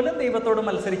മനസ്സിലാക്കിയിട്ട് പോലും ദൈവത്തോട്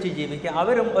മത്സരിച്ച് ജീവിക്കുക.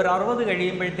 അവരും ഒരു 60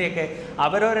 കഴിയുമ്പോഴത്തേക്ക്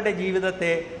അവരവരുടെ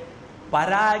ജീവിതത്തെ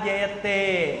പരാജയത്തെ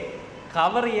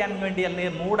കവർ ചെയ്യാൻ വേണ്ടി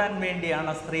അല്ലെങ്കിൽ മൂടാൻ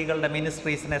വേണ്ടിയാണ് സ്ത്രീകളുടെ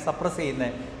മിനിസ്ട്രീസിനെ സപ്രസ്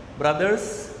ചെയ്യുന്നത്.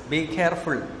 Brothers, be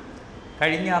careful.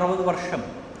 കഴിഞ്ഞ 60 വർഷം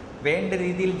വേണ്ട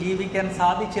രീതിയിൽ ജീവിക്കാൻ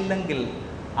സാധിച്ചില്ലെങ്കിൽ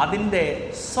അതിൻ്റെ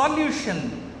സൊല്യൂഷൻ,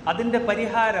 അതിൻ്റെ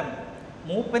പരിഹാരം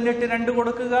മൂപ്പനിട്ട് 2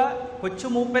 കൊടുക്കുക, കൊച്ചു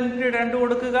മൂപ്പനിട്ട് 2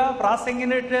 കൊടുക്കുക,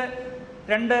 പ്രാസംഗിനിട്ട്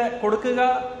 2 കൊടുക്കുക,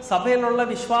 സഭയിലുള്ള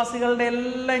വിശ്വാസികളുടെ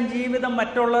എല്ലാം ജീവിതം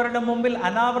മറ്റുള്ളവരുടെ മുമ്പിൽ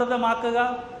അനാവൃതമാക്കുക,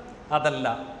 അതല്ല.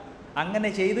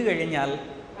 അങ്ങനെ ചെയ്തു കഴിഞ്ഞാൽ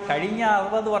കഴിഞ്ഞ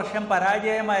 60 വർഷം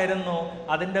പരാജയമായിരുന്നു.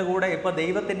 അതിൻ്റെ കൂടെ ഇപ്പോൾ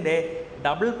ദൈവത്തിൻ്റെ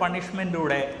ഡബിൾ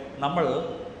പണിഷ്മെൻറ്റൂടെ നമ്മൾ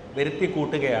വരുത്തി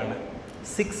കൂട്ടുകയാണ്.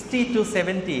 60 to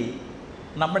 70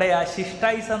 നമ്മുടെ ആ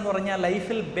ശിഷ്ടായുസ് എന്ന് പറഞ്ഞാൽ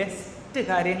ലൈഫിൽ ബെസ്റ്റ്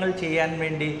കാര്യങ്ങൾ ചെയ്യാൻ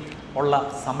വേണ്ടി ഉള്ള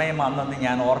സമയമാണെന്ന്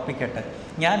ഞാൻ ഓർപ്പിക്കട്ടെ.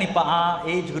 ഞാനിപ്പോൾ ആ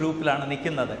ഏജ് ഗ്രൂപ്പിലാണ്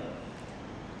നിൽക്കുന്നത്.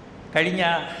 കഴിഞ്ഞ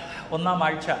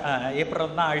ഏപ്രിൽ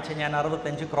 1 ആഴ്ച ഞാൻ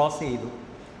 65 ക്രോസ് ചെയ്തു.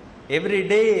 എവറി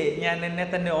ഡേ ഞാൻ എന്നെ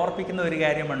തന്നെ ഓർപ്പിക്കുന്ന ഒരു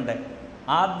കാര്യമുണ്ട്.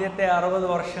 ആദ്യത്തെ 60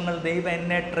 വർഷങ്ങൾ ദൈവം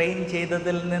എന്നെ ട്രെയിൻ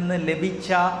ചെയ്തതിൽ നിന്ന്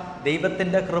ലഭിച്ച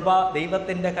ദൈവത്തിൻ്റെ കൃപ,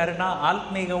 ദൈവത്തിൻ്റെ കരുണ,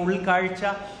 ആത്മീക ഉൾക്കാഴ്ച,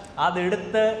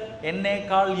 അതെടുത്ത്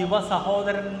എന്നേക്കാൾ യുവ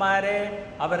സഹോദരന്മാരെ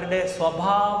അവരുടെ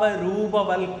സ്വഭാവ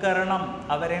രൂപവൽക്കരണം,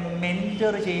 അവരെ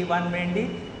മെൻറ്റർ ചെയ്യുവാൻ വേണ്ടി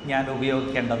ഞാൻ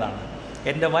ഉപയോഗിക്കേണ്ടതാണ്.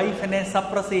 എൻ്റെ വൈഫിനെ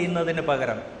സപ്രസ് ചെയ്യുന്നതിന്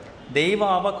പകരം ദൈവം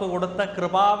അവർക്ക് കൊടുത്ത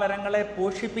കൃപാവരങ്ങളെ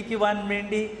പോഷിപ്പിക്കുവാൻ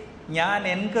വേണ്ടി ഞാൻ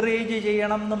എൻകറേജ്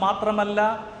ചെയ്യണം എന്ന് മാത്രമല്ല,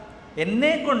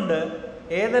 എന്നെക്കൊണ്ട്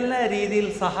ഏതെല്ലാം രീതിയിൽ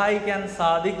സഹായിക്കാൻ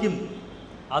സാധിക്കും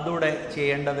അതൂടെ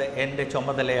ചെയ്യേണ്ടത് എൻ്റെ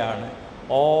ചുമതലയാണ്.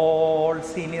 All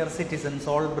senior citizens,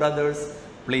 all brothers,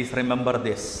 please remember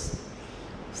this.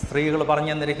 സ്ത്രീകൾ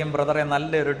പറഞ്ഞു തന്നിരിക്കും, ബ്രദറെ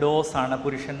നല്ലൊരു ഡോസാണ്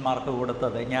പുരുഷന്മാർക്ക്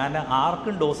കൊടുത്തത്. ഞാൻ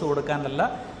ആർക്കും ഡോസ് കൊടുക്കാനല്ല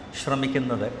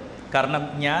ശ്രമിക്കുന്നത്. കാരണം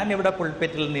ഞാനിവിടെ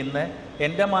പുൾപിറ്റിൽ നിന്ന്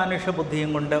എൻ്റെ മാനുഷ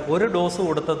ബുദ്ധിയും കൊണ്ട് ഒരു ഡോസ്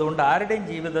കൊടുത്തതുകൊണ്ട് ആരുടെയും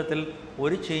ജീവിതത്തിൽ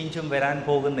ഒരു ചേഞ്ചും വരാൻ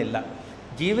പോകുന്നില്ല.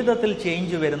 ജീവിതത്തിൽ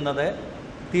ചേഞ്ച് വരുന്നത്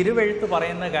തിരുവെഴുത്ത്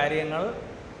പറയുന്ന കാര്യങ്ങൾ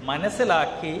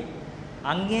മനസ്സിലാക്കി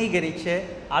അംഗീകരിച്ച്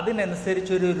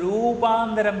അതിനനുസരിച്ചൊരു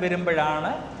രൂപാന്തരം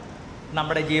വരുമ്പോഴാണ്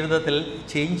നമ്മുടെ ജീവിതത്തിൽ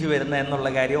ചേഞ്ച് വരുന്നത് എന്നുള്ള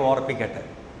കാര്യം ഓർപ്പിക്കട്ടെ.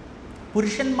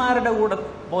 പുരുഷന്മാരുടെ കൂടെ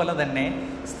പോലെ തന്നെ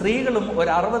സ്ത്രീകളും ഒരു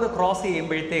 60 ക്രോസ്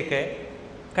ചെയ്യുമ്പോഴത്തേക്ക്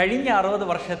കഴിഞ്ഞ 60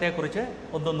 വർഷത്തെക്കുറിച്ച്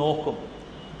ഒന്ന് നോക്കും.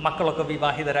 മക്കളൊക്കെ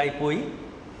വിവാഹിതരായിപ്പോയി,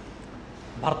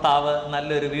 ഭർത്താവ്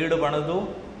നല്ലൊരു വീട് പണിതു,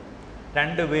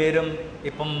 രണ്ടുപേരും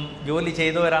ഇപ്പം ജോലി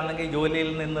ചെയ്തവരാണെങ്കിൽ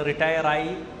ജോലിയിൽ നിന്ന്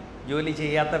റിട്ടയറായി, ജോലി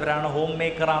ചെയ്യാത്തവരാണ് ഹോം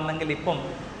മേക്കറാണെങ്കിൽ ഇപ്പം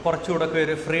കുറച്ചുകൂടെയൊക്കെ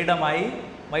ഒരു ഫ്രീഡമായി.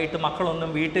 വൈകിട്ട് മക്കളൊന്നും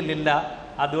വീട്ടിലില്ല,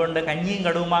 അതുകൊണ്ട് കഞ്ഞിയും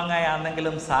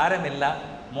കടുമാങ്ങയാണെങ്കിലും സാരമില്ല,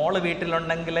 മോള്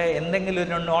വീട്ടിലുണ്ടെങ്കിൽ എന്തെങ്കിലും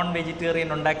ഒരു നോൺ വെജിറ്റേറിയൻ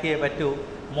ഉണ്ടാക്കിയേ പറ്റൂ,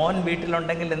 മോൻ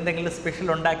വീട്ടിലുണ്ടെങ്കിൽ എന്തെങ്കിലും സ്പെഷ്യൽ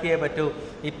ഉണ്ടാക്കിയേ പറ്റൂ.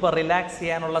 ഇപ്പോൾ റിലാക്സ്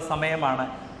ചെയ്യാനുള്ള സമയമാണ്.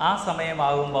 ആ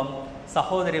സമയമാകുമ്പം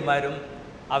സഹോദരിമാരും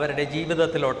അവരുടെ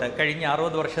ജീവിതത്തിലോട്ട്, കഴിഞ്ഞ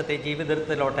 60 വർഷത്തെ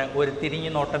ജീവിതത്തിലോട്ട് ഒരു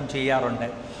തിരിഞ്ഞു നോട്ടം ചെയ്യാറുണ്ട്.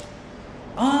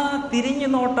 ആ തിരിഞ്ഞു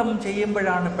നോട്ടം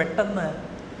ചെയ്യുമ്പോഴാണ് പെട്ടെന്ന്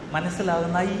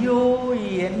മനസ്സിലാകുന്ന, അയ്യോ,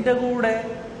 എൻ്റെ കൂടെ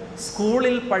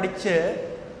സ്കൂളിൽ പഠിച്ച്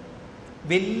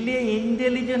വലിയ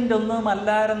ഇൻ്റലിജൻ്റ് ഒന്നും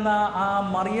അല്ലായിരുന്ന ആ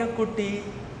മറിയക്കുട്ടി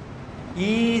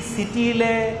ഈ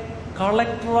സിറ്റിയിലെ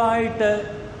കളക്ടറായിട്ട്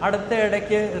അടുത്ത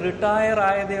ഇടയ്ക്ക് റിട്ടയർ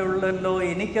ആയതേ ഉള്ളല്ലോ,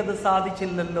 എനിക്കത്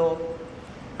സാധിച്ചില്ലല്ലോ.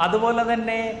 അതുപോലെ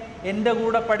തന്നെ എൻ്റെ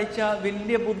കൂടെ പഠിച്ച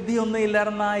വലിയ ബുദ്ധിയൊന്നും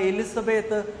ഇല്ലായിരുന്ന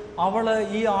എലിസബത്ത്, അവൾ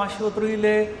ഈ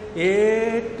ആശുപത്രിയിലെ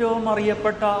ഏറ്റവും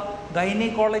അറിയപ്പെട്ട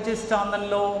ഗൈനക്കോളജിസ്റ്റ്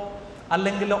ആണല്ലോ,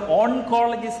 അല്ലെങ്കിൽ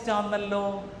ഓൺകോളജിസ്റ്റ് ആണല്ലോ,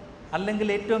 അല്ലെങ്കിൽ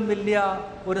ഏറ്റവും വലിയ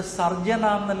ഒരു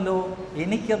സർജനാണെന്നല്ലോ,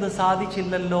 എനിക്കത്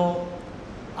സാധിച്ചില്ലല്ലോ.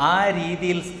 ആ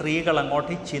രീതിയിൽ സ്ത്രീകൾ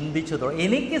അങ്ങോട്ട് ചിന്തിച്ചു തുടങ്ങി.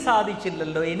 എനിക്ക്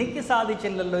സാധിച്ചില്ലല്ലോ, എനിക്ക്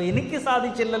സാധിച്ചില്ലല്ലോ, എനിക്ക്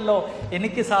സാധിച്ചില്ലല്ലോ,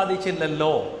 എനിക്ക്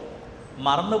സാധിച്ചില്ലല്ലോ.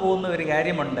 മറന്നു പോകുന്ന ഒരു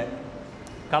കാര്യമുണ്ട്.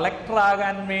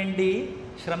 കളക്ടറാകാൻ വേണ്ടി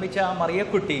ശ്രമിച്ച ആ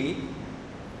മറിയക്കുട്ടി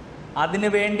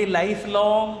അതിനുവേണ്ടി ലൈഫ്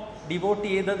ലോങ് ഡിവോട്ട്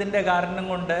ചെയ്തതിൻ്റെ കാരണം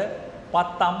കൊണ്ട്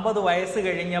 50 വയസ്സ്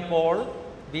കഴിഞ്ഞപ്പോൾ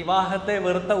വിവാഹത്തെ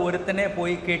വെറുത്ത ഒരുത്തനെ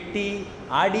പോയി കെട്ടി,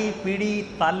 അടി പിടി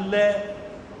തല്ല്,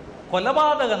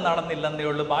 കൊലപാതകം നടന്നില്ലെന്നേ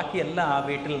ഉള്ളൂ, ബാക്കിയെല്ലാം ആ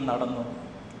വീട്ടിൽ നടന്നു.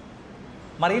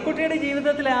 മറിയക്കുട്ടിയുടെ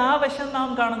ജീവിതത്തിലെ ആ വശം നാം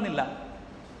കാണുന്നില്ല.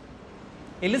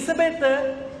 എലിസബത്ത്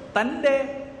തൻ്റെ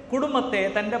കുടുംബത്തെ,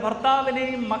 തൻ്റെ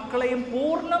ഭർത്താവിനെയും മക്കളെയും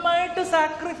പൂർണ്ണമായിട്ട്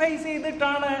സാക്രിഫൈസ്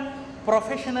ചെയ്തിട്ടാണ്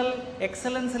പ്രൊഫഷണൽ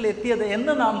എക്സലൻസിൽ എത്തിയത്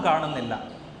എന്ന് നാം കാണുന്നില്ല.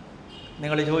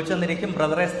 നിങ്ങൾ ചോദിച്ചെന്നിരിക്കും,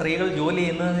 ബ്രദറെ, സ്ത്രീകൾ ജോലി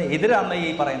ചെയ്യുന്നതിന് എതിരാണ് ഈ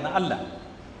പറയുന്നത്. അല്ല,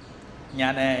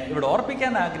 ഞാൻ ഇവിടെ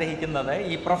ഓർപ്പിക്കാൻ ആഗ്രഹിക്കുന്നത്,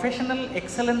 ഈ പ്രൊഫഷണൽ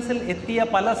എക്സലൻസിൽ എത്തിയ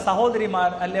പല സഹോദരിമാർ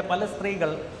അല്ലെ പല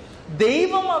സ്ത്രീകൾ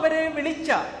ദൈവം അവരെ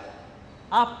വിളിച്ച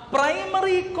ആ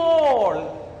പ്രൈമറി കോൾ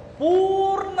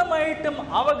പൂർണ്ണമായിട്ടും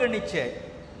അവഗണിച്ച്,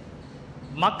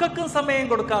 മക്കൾക്കും സമയം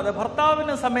കൊടുക്കാതെ,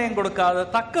 ഭർത്താവിനും സമയം കൊടുക്കാതെ,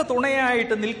 തക്ക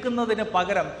തുണയായിട്ട് നിൽക്കുന്നതിന്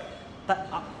പകരം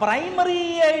പ്രൈമറി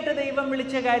ആയിട്ട് ദൈവം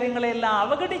വിളിച്ച കാര്യങ്ങളെല്ലാം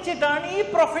അവഗണിച്ചിട്ടാണ് ഈ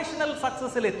പ്രൊഫഷണൽ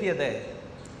സക്സസിൽ എത്തിയത്.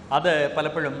 അത്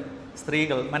പലപ്പോഴും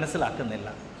സ്ത്രീകൾ മനസ്സിലാക്കുന്നില്ല.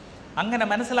 അങ്ങനെ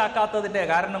മനസ്സിലാക്കാത്തതിൻ്റെ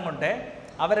കാരണം കൊണ്ട്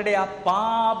അവരുടെ ആ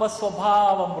പാപ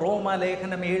സ്വഭാവം,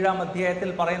 റോമാലേഖനം 7-ാം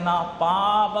അധ്യായത്തിൽ പറയുന്ന ആ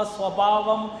പാപ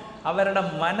സ്വഭാവം അവരുടെ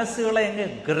മനസ്സുകളെ അങ്ങ്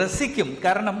ഗ്രസിക്കും.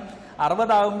 കാരണം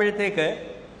 60 ആകുമ്പോഴത്തേക്ക്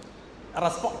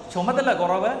ചുമതല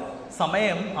കുറവ്,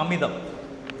 സമയം അമിതം.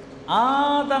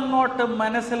 അതങ്ങോട്ട്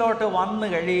മനസ്സിലോട്ട് വന്നു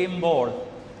കഴിയുമ്പോൾ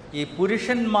ഈ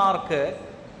പുരുഷന്മാർക്ക്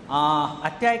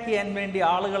അറ്റാക്ക് ചെയ്യാൻ വേണ്ടി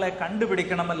ആളുകളെ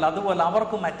കണ്ടുപിടിക്കണമല്ലോ, അതുപോലെ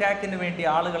അവർക്കും അറ്റാക്കിന് വേണ്ടി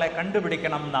ആളുകളെ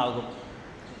കണ്ടുപിടിക്കണം എന്നാകും.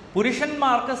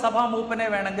 പുരുഷന്മാർക്ക് സഭാമൂപ്പനെ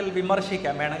വേണമെങ്കിൽ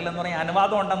വിമർശിക്കാം, വേണമെങ്കിൽ എന്ന് പറഞ്ഞാൽ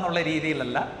അനുവാദം ഉണ്ടെന്നുള്ള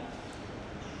രീതിയിലല്ല.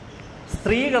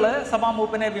 സ്ത്രീകൾ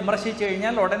സഭാമൂപ്പനെ വിമർശിച്ചു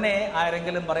കഴിഞ്ഞാൽ ഉടനെ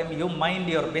ആരെങ്കിലും പറയും, യു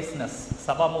മൈൻഡ് യുവർ ബിസിനസ്,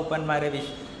 സഭാമൂപ്പന്മാരെ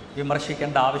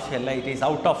വിമർശിക്കേണ്ട ആവശ്യമില്ല, ഇറ്റ് ഈസ്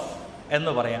ഔട്ട് ഓഫ്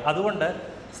എന്ന് പറയാം. അതുകൊണ്ട്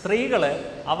സ്ത്രീകൾ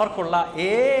അവർക്കുള്ള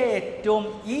ഏറ്റവും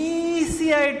ഈസി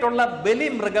ആയിട്ടുള്ള ബലി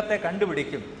മൃഗത്തെ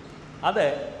കണ്ടുപിടിക്കും. അത്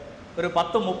ഒരു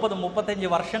 10, 30, 35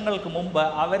 വർഷങ്ങൾക്ക് മുമ്പ്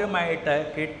അവരുമായിട്ട്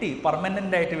കെട്ടി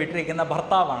പെർമനൻ്റായിട്ട് വിട്ടിരിക്കുന്ന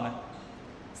ഭർത്താവാണ്.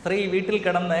 സ്ത്രീ വീട്ടിൽ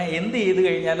കിടന്ന് എന്ത് ചെയ്ത്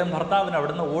കഴിഞ്ഞാലും ഭർത്താവിന്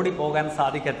അവിടുന്ന് ഓടിപ്പോകാൻ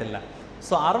സാധിക്കത്തില്ല.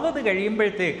 സോ 60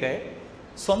 കഴിയുമ്പോഴത്തേക്ക്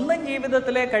സ്വന്തം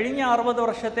ജീവിതത്തിലെ കഴിഞ്ഞ 60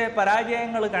 വർഷത്തെ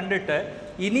പരാജയങ്ങൾ കണ്ടിട്ട്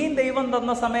ഇനിയും ദൈവം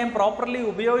തന്ന സമയം പ്രോപ്പർലി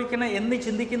ഉപയോഗിക്കണം എന്ന്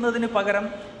ചിന്തിക്കുന്നതിന് പകരം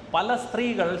പല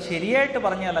സ്ത്രീകൾ ശരിയായിട്ട്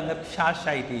പറഞ്ഞാൽ അങ്ങ്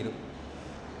ഷാഷായി തീരും.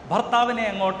 ഭർത്താവിനെ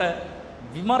അങ്ങോട്ട്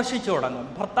വിമർശിച്ചു തുടങ്ങും.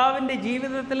 ഭർത്താവിൻ്റെ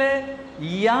ജീവിതത്തിൽ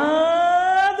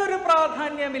യാതൊരു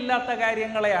പ്രാധാന്യമില്ലാത്ത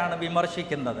കാര്യങ്ങളെയാണ്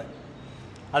വിമർശിക്കുന്നത്.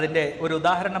 അതിൻ്റെ ഒരു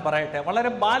ഉദാഹരണം പറയട്ടെ.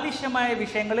 വളരെ ബാലിശമായ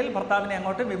വിഷയങ്ങളിൽ ഭർത്താവിനെ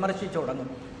അങ്ങോട്ട് വിമർശിച്ചു തുടങ്ങും.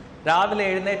 രാവിലെ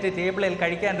എഴുന്നേറ്റ് ടേബിളിൽ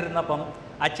കഴിക്കാനിരുന്നപ്പം,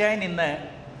 അച്ചായൻ ഇന്ന്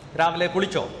രാവിലെ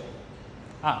കുളിച്ചോ?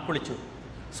 കുളിച്ചു.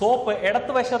 സോപ്പ്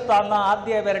ഇടത്ത് വശത്താന്ന്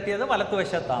ആദ്യം വരട്ടിയത്, വലത്ത്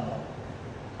വശത്താന്ന്?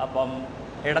 അപ്പം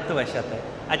ഇടത്ത് വശത്ത്.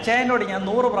 അച്ചായനോട് ഞാൻ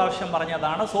 100 പ്രാവശ്യം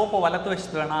പറഞ്ഞതാണ്, സോപ്പ് വലത്ത്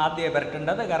വശത്ത് വേണം ആദ്യം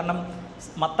വരട്ടേണ്ടത്, കാരണം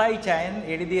മത്തായി ചായൻ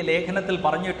എഴുതിയ ലേഖനത്തിൽ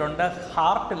പറഞ്ഞിട്ടുണ്ട്,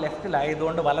 ഹാർട്ട്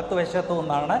ലെഫ്റ്റിലായതുകൊണ്ട് വലത്തുവശത്തു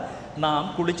നിന്നാണ് നാം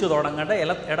കുളിച്ചു തുടങ്ങേണ്ടത്,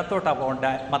 ഇടത്തോട്ടാണ്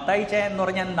പോകേണ്ടത്. മത്തായി ചായൻ എന്ന്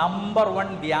പറഞ്ഞാൽ നമ്പർ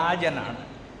 1 വ്യാജനാണ്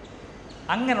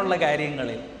അങ്ങനെയുള്ള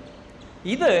കാര്യങ്ങളിൽ.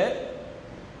 ഇത്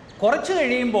കുറച്ച്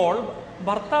കഴിയുമ്പോൾ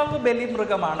ഭർത്താവ്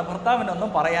ബലിമൃഗമാണ്, ഭർത്താവിനൊന്നും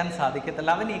പറയാൻ സാധിക്കത്തില്ല,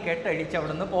 അവൻ ഈ കെട്ടഴിച്ച്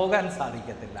അവിടെ നിന്ന് പോകാൻ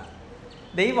സാധിക്കത്തില്ല.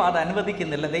 ദൈവം അത്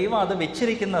അനുവദിക്കുന്നില്ല, ദൈവം അത്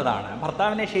വെച്ചിരിക്കുന്നതാണ്.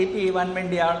 ഭർത്താവിനെ ഷേപ്പ് ചെയ്യുവാൻ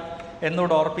വേണ്ടി ആൾ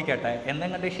എന്നോട് ഓർപ്പിക്കട്ടെ,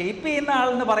 എന്നെങ്ങണ്ട് ഷേപ്പ് ചെയ്യുന്ന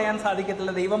ആളെന്ന് പറയാൻ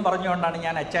സാധിക്കത്തില്ല. ദൈവം പറഞ്ഞുകൊണ്ടാണ്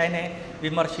ഞാൻ അച്ചായനെ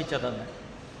വിമർശിച്ചതെന്ന്.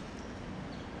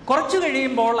 കുറച്ചു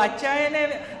കഴിയുമ്പോൾ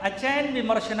അച്ചായൻ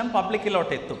വിമർശനം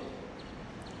പബ്ലിക്കിലോട്ടെത്തും.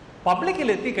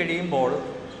 പബ്ലിക്കിലെത്തിക്കഴിയുമ്പോൾ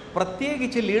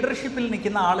പ്രത്യേകിച്ച് ലീഡർഷിപ്പിൽ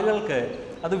നിൽക്കുന്ന ആളുകൾക്ക്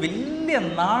അത് വലിയ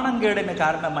നാണംകേടിന്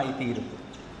കാരണമായി തീരും.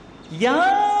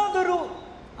 യാതൊരു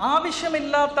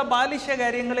ആവശ്യമില്ലാത്ത ബാലിശ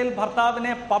കാര്യങ്ങളിൽ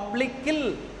ഭർത്താവിനെ പബ്ലിക്കിൽ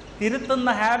തിരുത്തുന്ന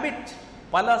ഹാബിറ്റ്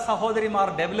പല സഹോദരിമാർ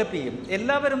ഡെവലപ്പ് ചെയ്യും.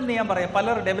 എല്ലാവരും ഞാൻ പറയാം,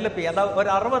 പലർ ഡെവലപ്പ് ചെയ്യും. അത് ഒരു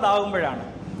 60 ആകുമ്പോഴാണ്.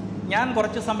 ഞാൻ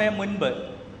കുറച്ച് സമയം മുൻപ്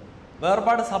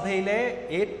വേർപാട് സഭയിലെ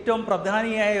ഏറ്റവും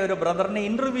പ്രധാനിയായ ഒരു ബ്രദറിനെ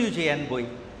ഇൻ്റർവ്യൂ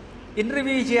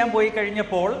ചെയ്യാൻ പോയി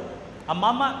കഴിഞ്ഞപ്പോൾ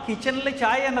അമ്മാമ്മ കിച്ചണിൽ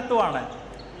ചായ അനത്തുവാണ്.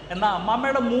 എന്നാൽ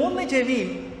അമ്മാമ്മയുടെ 3 ചെവിയും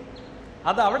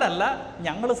അത് അവിടെ അല്ല,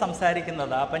 ഞങ്ങൾ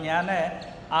സംസാരിക്കുന്നതാണ്. അപ്പം ഞാൻ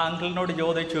ആ അങ്കിളിനോട്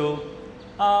ചോദിച്ചു,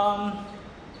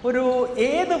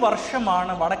 ഏത്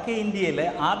വർഷമാണ് വടക്കേ ഇന്ത്യയിൽ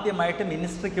ആദ്യമായിട്ട്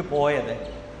മിനിസ്ട്രിക്ക് പോയത്?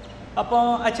 അപ്പോൾ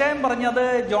അച്ചായൻ പറഞ്ഞത്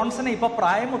ജോൺസന് ഇപ്പോൾ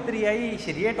പ്രായം ഒത്തിരിയായി,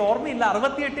 ശരിയായിട്ട് ഓർമ്മയില്ല,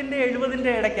 68-ൻ്റെ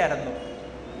 70-ൻ്റെ ഇടയ്ക്കായിരുന്നു.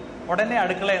 ഉടനെ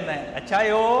അടുക്കളയിൽ നിന്ന്,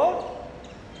 അച്ചായോ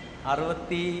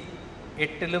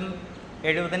 68-ലും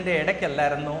 70-ൻ്റെ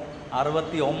ഇടയ്ക്കല്ലായിരുന്നു,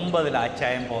 69-ൽ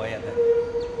അച്ചായൻ പോയത്.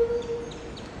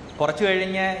 കുറച്ച്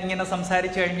കഴിഞ്ഞ് ഇങ്ങനെ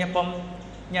സംസാരിച്ച് കഴിഞ്ഞപ്പം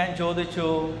ഞാൻ ചോദിച്ചു,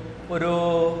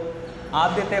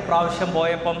 ആദ്യത്തെ പ്രാവശ്യം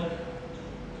പോയപ്പം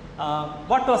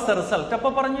വാട്ട് വാസ് ദ റിസൾട്ട്?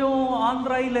 അപ്പോൾ പറഞ്ഞു,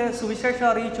 ആന്ധ്രയിൽ സുവിശേഷം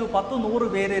അറിയിച്ചു, 10-100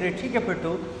 പേര്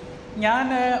രക്ഷിക്കപ്പെട്ടു. ഞാൻ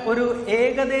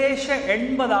ഏകദേശം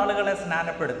 80 ആളുകളെ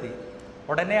സ്നാനപ്പെടുത്തി.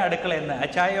 ഉടനെ അടുക്കളയിൽ നിന്ന്,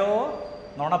 അച്ചായോ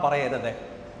നുണ പറയരുത്,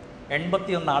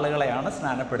 81 ആളുകളെയാണ്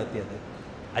സ്നാനപ്പെടുത്തിയത്.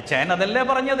 അച്ചായൻ അതല്ലേ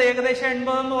പറഞ്ഞത്, ഏകദേശം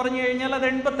 80 എന്ന് പറഞ്ഞു കഴിഞ്ഞാൽ അത്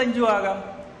 85 ആകാം.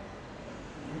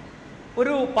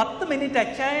 ഒരു 10 മിനിറ്റ്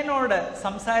അച്ചായനോട്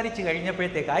സംസാരിച്ച്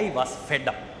കഴിഞ്ഞപ്പോഴത്തേക്ക് ഐ വാസ് ഫെഡ്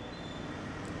അപ്പ്.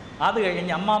 അത്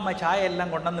കഴിഞ്ഞ് അമ്മാമ്മ ചായ എല്ലാം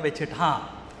കൊണ്ടുവന്ന് വെച്ചിട്ട്,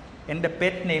 എൻ്റെ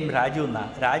പെറ്റ് നെയിം രാജു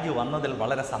എന്നാണ്, രാജു വന്നതിൽ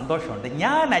വളരെ സന്തോഷമുണ്ട്.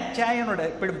 ഞാൻ അച്ചായനോട്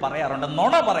എപ്പോഴും പറയാറുണ്ട്,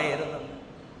 നുണ പറയരുതെന്ന്.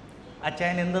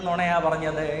 അച്ചായൻ എന്ത് നുണയാണ്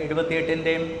പറഞ്ഞത്?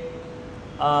 78-ൻ്റെയും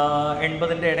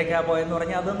 80-ൻ്റെ ഇടയ്ക്കാണ് പോയെന്ന്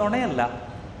പറഞ്ഞാൽ അത് നുണയല്ല.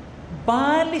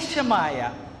 ബാലിശമായ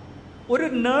ഒരു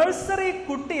നഴ്സറി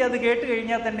കുട്ടി അത് കേട്ട്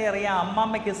കഴിഞ്ഞാൽ തന്നെ അറിയാം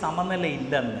അമ്മാമ്മയ്ക്ക് സമനില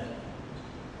ഇല്ലെന്ന്.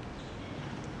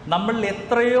 നമ്മൾ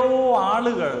എത്രയോ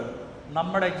ആളുകൾ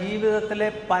നമ്മുടെ ജീവിതത്തിലെ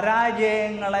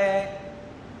പരാജയങ്ങളെ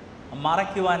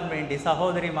മറയ്ക്കുവാൻ വേണ്ടി,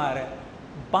 സഹോദരിമാർ,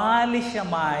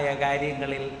 ബാലിശമായ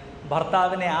കാര്യങ്ങളിൽ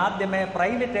ഭർത്താവിനെ ആദ്യമേ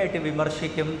പ്രൈവറ്റായിട്ട്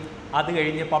വിമർശിക്കും, അത്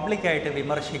കഴിഞ്ഞ് പബ്ലിക്കായിട്ട്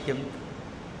വിമർശിക്കും.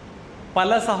 പല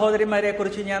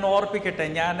സഹോദരിമാരെക്കുറിച്ച് ഞാൻ ഓർപ്പിക്കട്ടെ.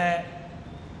 ഞാൻ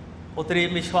ഒത്തിരി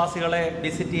വിശ്വാസികളെ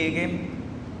വിസിറ്റ് ചെയ്യുകയും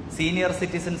സീനിയർ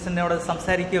സിറ്റിസൻസിനോട്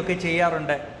സംസാരിക്കുകയൊക്കെ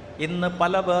ചെയ്യാറുണ്ട്. ഇന്ന്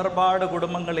പല വേർപാട്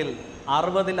കുടുംബങ്ങളിൽ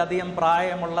 60-ലധികം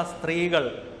പ്രായമുള്ള സ്ത്രീകൾ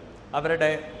അവരുടെ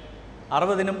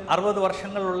 60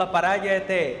 വർഷങ്ങളുള്ള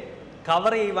പരാജയത്തെ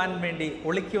കവർ ചെയ്യുവാൻ വേണ്ടി,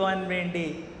 ഒളിക്കുവാൻ വേണ്ടി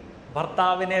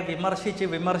ഭർത്താവിനെ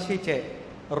വിമർശിച്ച്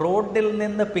റോഡിൽ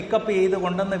നിന്ന് പിക്കപ്പ് ചെയ്ത്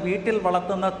കൊണ്ടുവന്ന് വീട്ടിൽ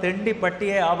വളർത്തുന്ന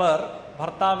തെണ്ടിപ്പട്ടിയെ അവർ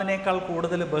ഭർത്താവിനേക്കാൾ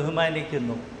കൂടുതൽ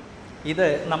ബഹുമാനിക്കുന്നു. ഇത്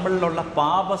നമ്മളിലുള്ള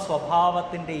പാപ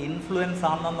സ്വഭാവത്തിൻ്റെ ഇൻഫ്ലുവൻസ്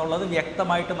ആണെന്നുള്ളത്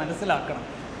വ്യക്തമായിട്ട് മനസ്സിലാക്കണം.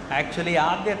 ആക്ച്വലി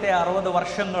ആദ്യത്തെ 60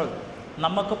 വർഷങ്ങൾ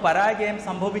നമുക്ക് പരാജയം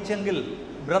സംഭവിച്ചെങ്കിൽ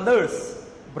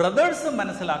ബ്രദേഴ്സും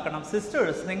മനസ്സിലാക്കണം,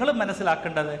 സിസ്റ്റേഴ്സ് നിങ്ങളും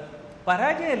മനസ്സിലാക്കേണ്ടത്,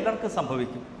 പരാജയം എല്ലാവർക്കും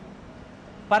സംഭവിക്കും.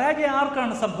 പരാജയം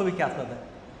ആർക്കാണ് സംഭവിക്കാത്തത്?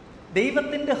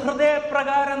 ദൈവത്തിൻ്റെ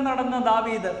ഹൃദയപ്രകാരം നടന്ന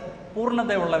ദാവീദ്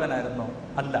പൂർണ്ണതയുള്ളവനായിരുന്നോ?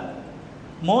 അല്ല.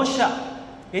 മോശ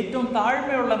ഏറ്റവും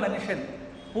താഴ്മയുള്ള മനുഷ്യൻ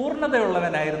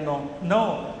പൂർണ്ണതയുള്ളവനായിരുന്നോ? നോ.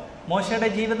 മോശയുടെ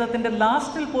ജീവിതത്തിൻ്റെ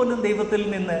ലാസ്റ്റിൽ പോലും ദൈവത്തിൽ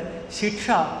നിന്ന് ശിക്ഷ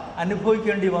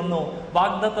അനുഭവിക്കേണ്ടി വന്നു.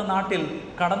 വാഗ്ദത്ത നാട്ടിൽ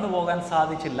കടന്നു പോകാൻ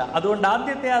സാധിച്ചില്ല. അതുകൊണ്ട്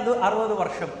ആദ്യത്തെ 60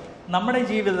 വർഷം നമ്മുടെ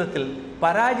ജീവിതത്തിൽ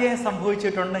പരാജയം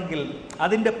സംഭവിച്ചിട്ടുണ്ടെങ്കിൽ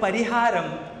അതിൻ്റെ പരിഹാരം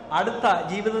അടുത്ത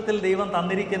ജീവിതത്തിൽ ദൈവം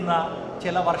തന്നിരിക്കുന്ന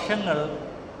ചില വർഷങ്ങൾ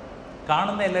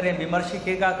കാണുന്ന എല്ലാവരെയും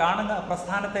വിമർശിക്കുക, കാണുന്ന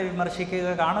പ്രസ്ഥാനത്തെ വിമർശിക്കുക,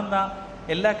 കാണുന്ന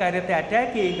എല്ലാ കാര്യത്തെ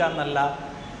അറ്റാക്ക് ചെയ്യുക എന്നല്ല,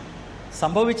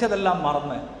 സംഭവിച്ചതെല്ലാം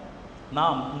മറന്ന്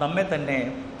നാം നമ്മെ തന്നെ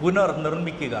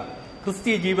പുനർനിർമ്മിക്കുക.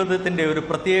 ക്രിസ്തീയ ജീവിതത്തിൻ്റെ ഒരു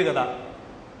പ്രത്യേകത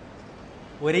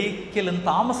ഒരിക്കലും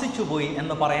താമസിച്ചു പോയി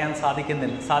എന്ന് പറയാൻ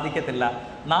സാധിക്കത്തില്ല.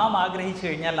 നാം ആഗ്രഹിച്ചു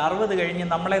കഴിഞ്ഞാൽ 60 കഴിഞ്ഞ്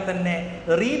നമ്മളെ തന്നെ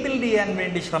റീബിൽഡ് ചെയ്യാൻ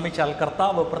വേണ്ടി ശ്രമിച്ചാൽ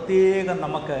കർത്താവ് പ്രത്യേകം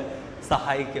നമുക്ക്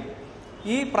സഹായിക്കും.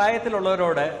 ഈ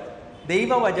പ്രായത്തിലുള്ളവരോട്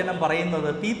ദൈവവചനം പറയുന്നത്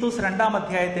തീത്തോസ് 2-ാം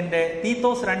അധ്യായത്തിൻ്റെ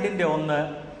തീത്തോസ് 2:1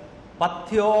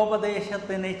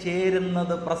 പഥ്യോപദേശത്തിന്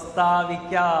ചേരുന്നത്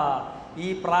പ്രസ്താവിക്ക. ഈ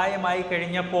പ്രായമായി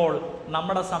കഴിഞ്ഞപ്പോൾ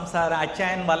നമ്മുടെ സംസാരം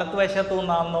അച്ചായൻ വലത്തുവശത്തു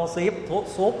നിന്നാണെന്നോ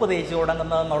സോപ്പ് തേച്ച്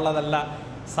തുടങ്ങുന്നതെന്നുള്ളതല്ല.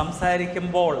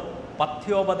 സംസാരിക്കുമ്പോൾ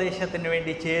പഥ്യോപദേശത്തിന്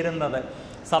വേണ്ടി ചേരുന്നത്.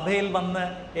 സഭയിൽ വന്ന്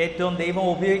ഏറ്റവും ദൈവം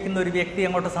ഉപയോഗിക്കുന്ന ഒരു വ്യക്തി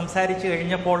അങ്ങോട്ട് സംസാരിച്ചു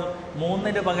കഴിഞ്ഞപ്പോൾ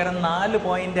 3 പകരം 4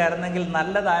 പോയിന്റ് ആയിരുന്നെങ്കിൽ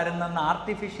നല്ലതായിരുന്നെന്ന്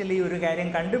ആർട്ടിഫിഷ്യലി ഒരു കാര്യം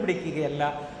കണ്ടുപിടിക്കുകയല്ല.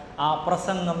 ആ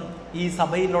പ്രസംഗം ഈ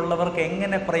സഭയിലുള്ളവർക്ക്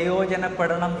എങ്ങനെ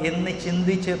പ്രയോജനപ്പെടണം എന്ന്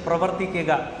ചിന്തിച്ച്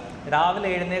പ്രവർത്തിക്കുക. രാവിലെ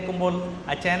എഴുന്നേൽക്കുമ്പോൾ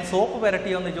അച്ഛൻ സോപ്പ്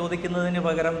പുരട്ടിയോ എന്ന് ചോദിക്കുന്നതിന്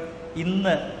പകരം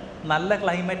ഇന്ന് നല്ല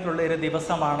ക്ലൈമറ്റുള്ളൊരു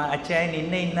ദിവസമാണ്, അച്ഛൻ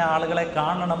ഇന്ന ആളുകളെ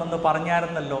കാണണമെന്ന്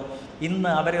പറഞ്ഞായിരുന്നല്ലോ, ഇന്ന്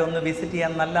അവരെ ഒന്ന് വിസിറ്റ്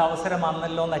ചെയ്യാൻ നല്ല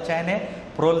അവസരമാണെന്നല്ലോ എന്ന് അച്ഛനെ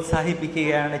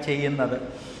പ്രോത്സാഹിപ്പിക്കുകയാണ് ചെയ്യുന്നത്.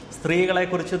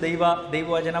 സ്ത്രീകളെക്കുറിച്ച്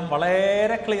ദൈവവചനം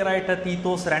വളരെ ക്ലിയറായിട്ട്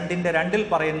തീത്തോസ് 2:2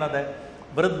 പറയുന്നത്,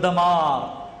 വൃദ്ധമാർ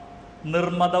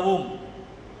നിർമ്മതവും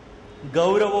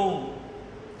ഗൗരവവും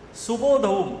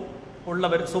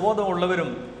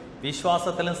സുബോധമുള്ളവരും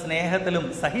വിശ്വാസത്തിലും സ്നേഹത്തിലും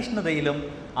സഹിഷ്ണുതയിലും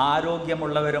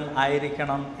ആരോഗ്യമുള്ളവരും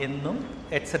ആയിരിക്കണം എന്നും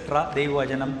എക്സെട്ര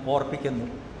ദൈവവചനം ഓർപ്പിക്കുന്നു.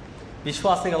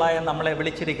 വിശ്വാസികളായ നമ്മളെ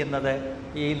വിളിച്ചിരിക്കുന്നത്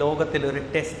ഈ ലോകത്തിൽ ഒരു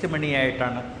ടെസ്റ്റ്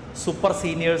മണിയായിട്ടാണ്. സൂപ്പർ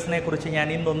സീനിയേഴ്സിനെ കുറിച്ച് ഞാൻ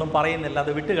ഇന്നൊന്നും പറയുന്നില്ല,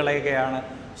 അത് വിട്ടുകളയുകയാണ്.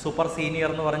 സൂപ്പർ സീനിയർ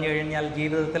എന്ന് പറഞ്ഞു കഴിഞ്ഞാൽ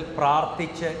ജീവിതത്തിൽ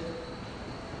പ്രാർത്ഥിച്ച്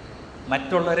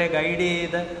മറ്റുള്ളവരെ ഗൈഡ്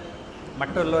ചെയ്ത്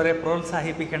മറ്റുള്ളവരെ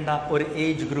പ്രോത്സാഹിപ്പിക്കേണ്ട ഒരു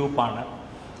ഏജ് ഗ്രൂപ്പാണ്.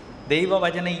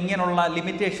 ദൈവവചനം ഇങ്ങനെയുള്ള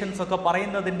ലിമിറ്റേഷൻസ് ഒക്കെ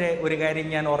പറയുന്നതിൻ്റെ ഒരു കാര്യം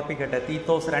ഞാൻ ഓർപ്പിക്കട്ടെ.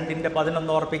 തീത്തോസ്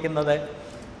 2:11 ഓർപ്പിക്കുന്നത്,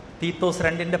 തീത്തോസ്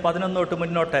 2:11 തൊട്ട്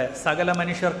മുന്നോട്ട്, സകല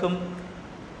മനുഷ്യർക്കും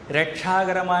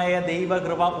രക്ഷാകരമായ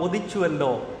ദൈവകൃപ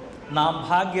ഉദിച്ചുവല്ലോ, നാം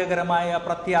ഭാഗ്യകരമായ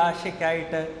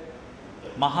പ്രത്യാശയ്ക്കായിട്ട്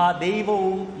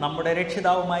മഹാദൈവവും നമ്മുടെ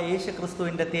രക്ഷിതാവുമായ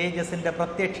യേശുക്രിസ്തുവിൻ്റെ തേജസ്സിൻ്റെ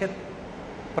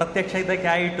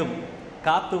പ്രത്യക്ഷതയ്ക്കായിട്ടും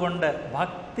കാത്തുകൊണ്ട്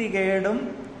ഭക്തികേടും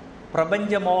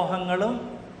പ്രപഞ്ചമോഹങ്ങളും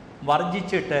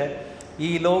വർജിച്ചിട്ട് ഈ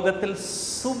ലോകത്തിൽ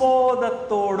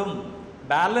സുബോധത്തോടും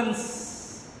ബാലൻസ്,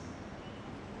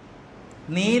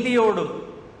 നീതിയോടും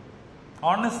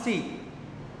ഓണസ്റ്റി,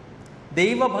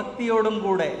 ദൈവഭക്തിയോടും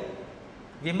കൂടെ,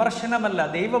 വിമർശനമല്ല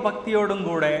ദൈവഭക്തിയോടും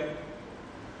കൂടെ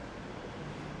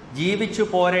ജീവിച്ചു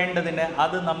പോരേണ്ടതിന്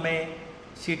അത് നമ്മെ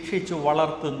ശിക്ഷിച്ചു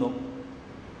വളർത്തുന്നു.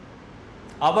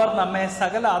 അവൻ നമ്മെ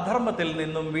സകല അധർമ്മത്തിൽ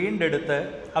നിന്നും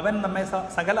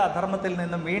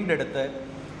വീണ്ടെടുത്ത്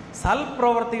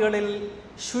സൽപ്രവർത്തികളിൽ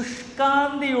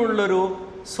ശുഷ്കാന്തിയുള്ളൊരു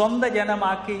സ്വന്ത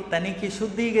ജനമാക്കി തനിക്ക്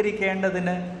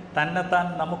ശുദ്ധീകരിക്കേണ്ടതിന് തന്നെത്താൻ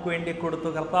നമുക്ക് വേണ്ടി കൊടുത്തു.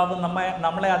 കർത്താവ്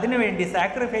നമ്മളെ അതിനു വേണ്ടി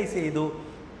സാക്രിഫൈസ് ചെയ്തു.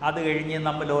 അത് കഴിഞ്ഞ്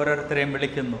നമ്മൾ ഓരോരുത്തരെയും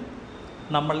വിളിക്കുന്നു.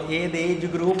 നമ്മൾ ഏത്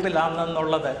ഏജ്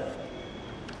ഗ്രൂപ്പിലാണെന്നുള്ളത്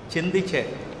ചിന്തിച്ച്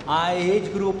ആ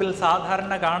ഏജ് ഗ്രൂപ്പിൽ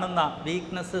സാധാരണ കാണുന്ന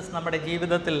വീക്ക്നെസ്സസ് നമ്മുടെ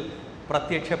ജീവിതത്തിൽ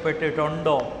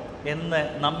പ്രത്യക്ഷപ്പെട്ടിട്ടുണ്ടോ എന്ന്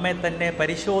നമ്മെ തന്നെ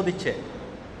പരിശോധിച്ച്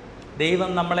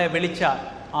ദൈവം നമ്മളെ വിളിച്ച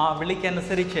ആ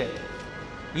വിളിക്കനുസരിച്ച്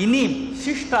ഇനിയും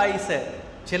ശിഷ്ടായുസ്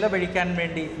ചിലവഴിക്കാൻ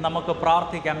വേണ്ടി നമുക്ക്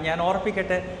പ്രാർത്ഥിക്കാം. ഞാൻ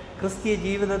ഓർപ്പിക്കട്ടെ, ക്രിസ്തീയ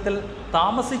ജീവിതത്തിൽ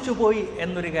താമസിച്ചു പോയി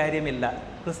എന്നൊരു കാര്യമില്ല.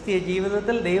 ക്രിസ്തീയ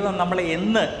ജീവിതത്തിൽ ദൈവം നമ്മളെ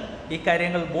എന്ന് ഈ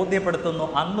കാര്യങ്ങൾ ബോധ്യപ്പെടുത്തുന്നു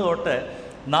അന്ന് തൊട്ട്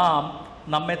നാം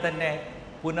നമ്മെ തന്നെ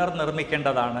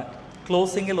പുനർനിർമ്മിക്കേണ്ടതാണ്.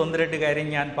 ക്ലോസിങ്ങിൽ 1-2 കാര്യം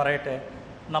ഞാൻ പറയട്ടെ.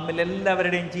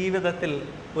 നമ്മിലെല്ലാവരുടെയും ജീവിതത്തിൽ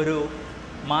ഒരു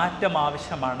മാറ്റം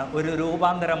ആവശ്യമാണ്, ഒരു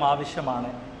രൂപാന്തരം ആവശ്യമാണ്.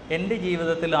 എൻ്റെ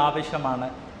ജീവിതത്തിൽ ആവശ്യമാണ്.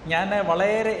 ഞാൻ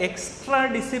വളരെ എക്സ്ട്രാ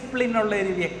ഡിസിപ്ലിനുള്ള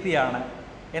ഒരു വ്യക്തിയാണ്.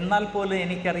 എന്നാൽ പോലും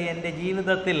എനിക്കറിയാം എൻ്റെ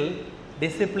ജീവിതത്തിൽ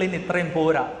ഡിസിപ്ലിൻ ഇത്രയും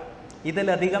പോരാ,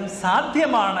 ഇതിലധികം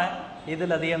സാധ്യമാണ്,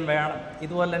 ഇതിലധികം വേണം.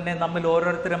 ഇതുപോലെ തന്നെ നമ്മൾ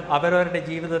ഓരോരുത്തരും അവരവരുടെ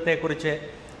ജീവിതത്തെക്കുറിച്ച്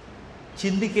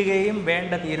ചിന്തിക്കുകയും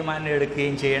വേണ്ട തീരുമാനം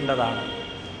എടുക്കുകയും ചെയ്യേണ്ടതാണ്.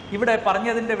 ഇവിടെ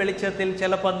പറഞ്ഞതിൻ്റെ വെളിച്ചത്തിൽ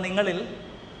ചിലപ്പോൾ നിങ്ങളിൽ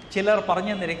ചിലർ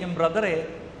പറഞ്ഞെന്നിരിക്കും, ബ്രദറെ,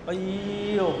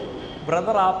 അയ്യോ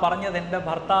ബ്രദർ ആ പറഞ്ഞത് എൻ്റെ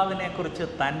ഭർത്താവിനെ കുറിച്ച്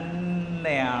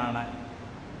തന്നെയാണ്.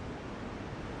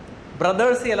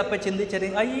 ബ്രദേഴ്സ് ചിലപ്പോൾ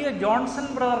ചിന്തിച്ചിരിക്കും, അയ്യോ ജോൺസൺ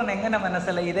ബ്രദറിന് എങ്ങനെ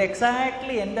മനസ്സിലായി, ഇത്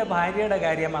എക്സാക്ട്ലി എൻ്റെ ഭാര്യയുടെ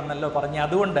കാര്യമാണെന്നല്ലോ പറഞ്ഞു,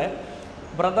 അതുകൊണ്ട്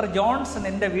ബ്രദർ ജോൺസൺ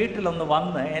എൻ്റെ വീട്ടിലൊന്ന്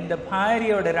വന്ന് എൻ്റെ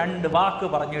ഭാര്യയോട് 2 വാക്ക്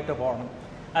പറഞ്ഞിട്ട് പോകണം,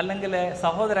 അല്ലെങ്കിൽ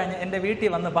സഹോദരൻ എൻ്റെ വീട്ടിൽ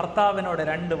വന്ന് ഭർത്താവിനോട്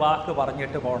 2 വാക്ക്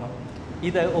പറഞ്ഞിട്ട് പോകണം.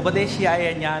 ഇത് ഉപദേശിയായ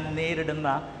ഞാൻ നേരിടുന്ന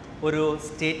ഒരു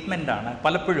സ്റ്റേറ്റ്മെൻറ്റാണ്.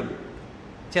 പലപ്പോഴും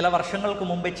ചില വർഷങ്ങൾക്ക്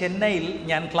മുമ്പ് ചെന്നൈയിൽ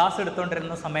ഞാൻ ക്ലാസ്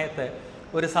എടുത്തുകൊണ്ടിരുന്ന സമയത്ത്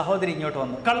ഒരു സഹോദരി ഇങ്ങോട്ട്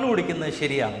വന്നു, കള്ളു കുടിക്കുന്നത്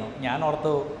ശരിയാണെന്നോ. ഞാൻ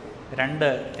ഓർത്തു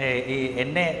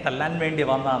എന്നെ തല്ലാൻ വേണ്ടി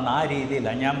വന്നതെന്ന് ആ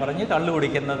രീതിയിലാണ്. ഞാൻ പറഞ്ഞു കള്ളു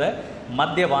കുടിക്കുന്നത്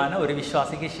മദ്യപാനം ഒരു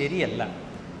വിശ്വാസിക്ക് ശരിയല്ല.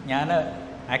 ഞാൻ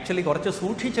ആക്ച്വലി കുറച്ച്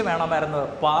സൂക്ഷിച്ച് വേണമായിരുന്നു.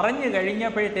 പറഞ്ഞു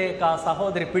കഴിഞ്ഞപ്പോഴത്തേക്ക് ആ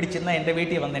സഹോദരി പിടിച്ചിന്ന് എൻ്റെ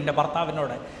വീട്ടിൽ വന്ന് എൻ്റെ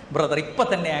ഭർത്താവിനോട്, ബ്രദർ ഇപ്പം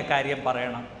തന്നെ ആ കാര്യം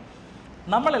പറയണം.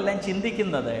 നമ്മളെല്ലാം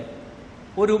ചിന്തിക്കുന്നത്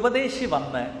ഒരു ഉപദേശി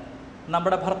വന്ന്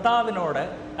നമ്മുടെ ഭർത്താവിനോട്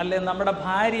അല്ലെങ്കിൽ നമ്മുടെ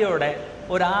ഭാര്യയോട്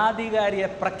ഒരു ആധികാരിക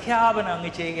പ്രഖ്യാപനം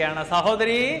അങ്ങ് ചെയ്യുകയാണ്.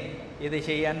 സഹോദരി, ഇത്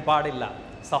ചെയ്യാൻ പാടില്ല,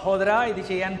 സഹോദര, ഇത്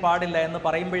ചെയ്യാൻ പാടില്ല എന്ന്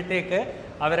പറയുമ്പോഴത്തേക്ക്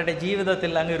അവരുടെ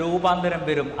ജീവിതത്തിൽ അങ്ങ് രൂപാന്തരം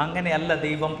വരും. അങ്ങനെയല്ല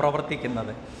ദൈവം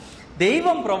പ്രവർത്തിക്കുന്നത്.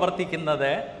 ദൈവം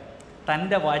പ്രവർത്തിക്കുന്നത്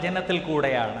തൻ്റെ വചനത്തിൽ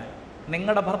കൂടെയാണ്.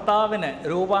 നിങ്ങളുടെ ഭർത്താവിന്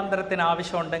രൂപാന്തരത്തിന്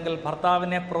ആവശ്യമുണ്ടെങ്കിൽ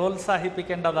ഭർത്താവിനെ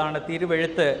പ്രോത്സാഹിപ്പിക്കേണ്ടതാണ്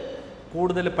തിരുവെഴുത്ത്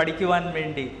കൂടുതൽ പഠിക്കുവാൻ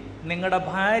വേണ്ടി. നിങ്ങളുടെ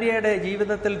ഭാര്യയുടെ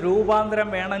ജീവിതത്തിൽ രൂപാന്തരം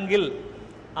വേണമെങ്കിൽ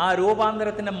ആ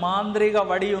രൂപാന്തരത്തിന് മാന്ത്രിക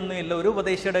വടിയൊന്നുമില്ല, ഒരു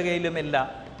ഉപദേശയുടെ കയ്യിലുമില്ല.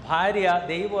 ഭാര്യ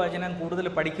ദൈവവചനം കൂടുതൽ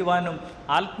പഠിക്കുവാനും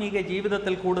ആത്മീക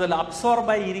ജീവിതത്തിൽ കൂടുതൽ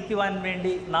അബ്സോർബായി ഇരിക്കുവാൻ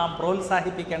വേണ്ടി നാം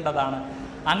പ്രോത്സാഹിപ്പിക്കേണ്ടതാണ്.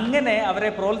 അങ്ങനെ അവരെ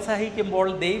പ്രോത്സാഹിക്കുമ്പോൾ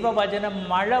ദൈവവചനം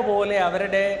മഴ പോലെ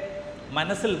അവരുടെ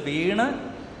മനസ്സിൽ വീണ്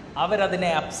അവരതിനെ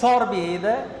അബ്സോർബ്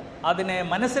ചെയ്ത് അതിനെ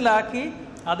മനസ്സിലാക്കി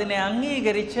അതിനെ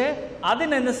അംഗീകരിച്ച്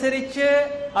അതിനനുസരിച്ച്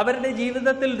അവരുടെ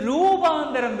ജീവിതത്തിൽ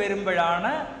രൂപാന്തരം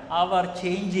വരുമ്പോഴാണ് അവർ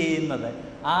ചേഞ്ച് ചെയ്യുന്നത്.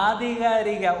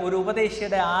 ആധികാരിക ഒരു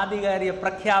ഉപദേശിയുടെ ആധികാരിക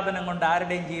പ്രഖ്യാപനം കൊണ്ട്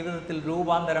ആരുടെയും ജീവിതത്തിൽ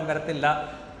രൂപാന്തരം വരത്തില്ല.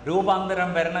 രൂപാന്തരം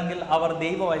വരണമെങ്കിൽ അവർ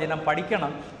ദൈവവചനം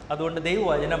പഠിക്കണം. അതുകൊണ്ട്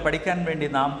ദൈവവചനം പഠിക്കാൻ വേണ്ടി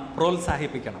നാം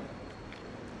പ്രോത്സാഹിപ്പിക്കണം.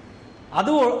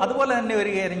 അതുപോലെ തന്നെ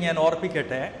ഒരു കാര്യം ഞാൻ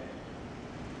ഓർപ്പിക്കട്ടെ.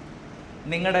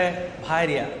 നിങ്ങളുടെ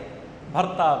ഭാര്യ,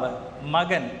 ഭർത്താവ്,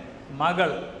 മകൻ, മകൾ,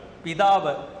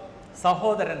 പിതാവ്,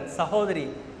 സഹോദരൻ, സഹോദരി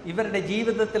ഇവരുടെ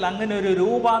ജീവിതത്തിൽ അങ്ങനെ ഒരു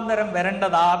രൂപാന്തരം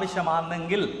വരേണ്ടത്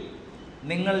ആവശ്യമാണെങ്കിൽ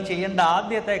നിങ്ങൾ ചെയ്യേണ്ട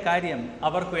ആദ്യത്തെ കാര്യം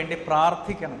അവർക്ക് വേണ്ടി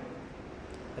പ്രാർത്ഥിക്കണം.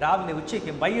 രാവിലെ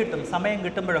ഉച്ചയ്ക്കും വൈകിട്ടും സമയം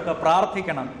കിട്ടുമ്പോഴൊക്കെ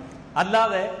പ്രാർത്ഥിക്കണം.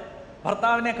 അല്ലാതെ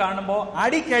ഭർത്താവിനെ കാണുമ്പോൾ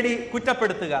അടിക്കടി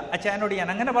കുറ്റപ്പെടുത്തുക. അച്ഛനോട് ഞാൻ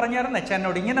അങ്ങനെ പറഞ്ഞായിരുന്നു,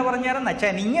 അച്ഛനോട് ഇങ്ങനെ പറഞ്ഞായിരുന്നു,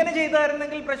 അച്ഛൻ ഇങ്ങനെ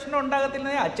ചെയ്തായിരുന്നെങ്കിൽ പ്രശ്നം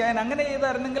ഉണ്ടാകത്തില്ലേ, അച്ഛൻ അങ്ങനെ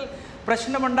ചെയ്തായിരുന്നെങ്കിൽ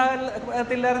പ്രശ്നം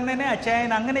ഉണ്ടാകത്തില്ലായിരുന്നേനെ,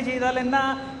 അച്ഛൻ അങ്ങനെ ചെയ്താൽ എന്നാ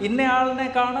ഇന്നയാളിനെ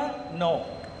കാണ്. നോ,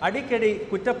 അടിക്കടി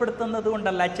കുറ്റപ്പെടുത്തുന്നത്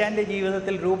കൊണ്ടല്ല അച്ഛൻ്റെ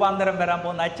ജീവിതത്തിൽ രൂപാന്തരം വരാൻ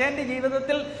പോകുന്നത്. അച്ഛൻ്റെ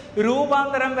ജീവിതത്തിൽ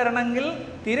രൂപാന്തരം വരണമെങ്കിൽ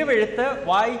തിരുവെഴുത്ത്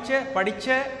വായിച്ച്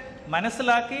പഠിച്ച്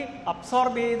മനസ്സിലാക്കി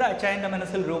അബ്സോർബ് ചെയ്ത് അച്ഛൻ്റെ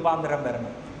മനസ്സിൽ രൂപാന്തരം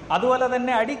വരണം. അതുപോലെ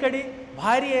തന്നെ അടിക്കടി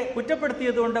ഭാര്യയെ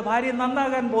കുറ്റപ്പെടുത്തിയത് കൊണ്ട് ഭാര്യ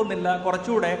നന്നാകാൻ പോകുന്നില്ല,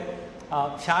 കുറച്ചുകൂടെ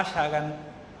ശാശാകാൻ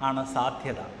ആണ്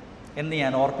സാധ്യത എന്ന്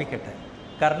ഞാൻ ഓർപ്പിക്കട്ടെ.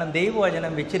 കാരണം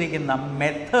ദൈവവചനം വെച്ചിരിക്കുന്ന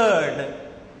മെത്തേഡ്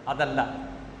അതല്ല.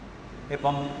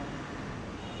 ഇപ്പം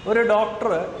ഒരു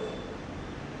ഡോക്ടർ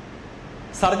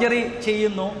സർജറി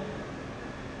ചെയ്യുന്നു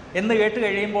എന്ന് കേട്ട്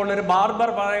കഴിയുമ്പോൾ ഒരു ബാർബർ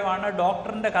പറയുവാണ്,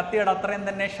 ഡോക്ടറിൻ്റെ കത്തിയുടെ അത്രയും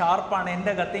തന്നെ ഷാർപ്പാണ്,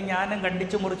 എൻ്റെ കത്തി ഞാനും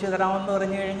കണ്ടിച്ച് മുറിച്ച് തരാമെന്ന്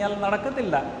പറഞ്ഞു കഴിഞ്ഞാൽ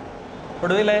നടക്കത്തില്ല.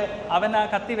 ഒടുവിൽ അവൻ ആ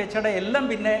കത്തി വെച്ചട എല്ലാം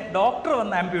പിന്നെ ഡോക്ടർ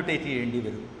വന്ന് ആംപ്യൂട്ടേറ്റ് ചെയ്യേണ്ടി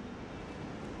വരും.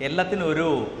 എല്ലാത്തിനും ഒരു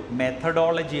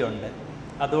മെത്തഡോളജി ഉണ്ട്.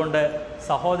 അതുകൊണ്ട്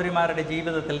സഹോദരിമാരുടെ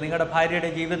ജീവിതത്തിൽ, നിങ്ങളുടെ ഭാര്യയുടെ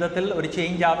ജീവിതത്തിൽ ഒരു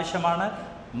ചേഞ്ച് ആവശ്യമാണ്.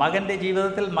 മകൻ്റെ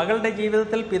ജീവിതത്തിൽ, മകളുടെ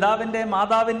ജീവിതത്തിൽ, പിതാവിൻ്റെ,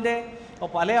 മാതാവിൻ്റെ,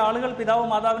 പല ആളുകൾ പിതാവ്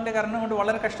മാതാവിൻ്റെ കാരണം കൊണ്ട്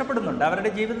വളരെ കഷ്ടപ്പെടുന്നുണ്ട്.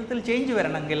 അവരുടെ ജീവിതത്തിൽ ചേഞ്ച്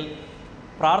വരണമെങ്കിൽ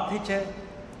പ്രാർത്ഥിച്ച്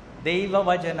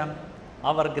ദൈവവചനം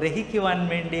അവർ ഗ്രഹിക്കുവാൻ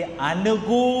വേണ്ടി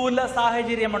അനുകൂല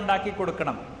സാഹചര്യം ഉണ്ടാക്കി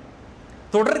കൊടുക്കണം.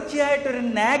 തുടർച്ചയായിട്ടൊരു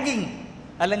നാഗിങ്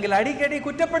അല്ലെങ്കിൽ അടിക്കടി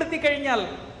കുറ്റപ്പെടുത്തി കഴിഞ്ഞാൽ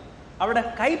അവിടെ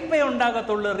കയ്പേ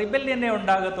ഉണ്ടാകത്തുള്ളൂ, റിബല്യനെ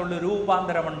ഉണ്ടാകത്തുള്ളൂ,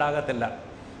 രൂപാന്തരം ഉണ്ടാകത്തില്ല.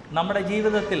 നമ്മുടെ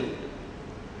ജീവിതത്തിൽ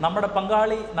നമ്മുടെ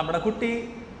പങ്കാളി, നമ്മുടെ കുട്ടി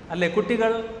അല്ലെ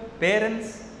കുട്ടികൾ,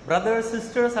 പേരൻസ്, ബ്രദേഴ്സ്,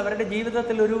 സിസ്റ്റേഴ്സ് അവരുടെ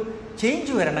ജീവിതത്തിൽ ഒരു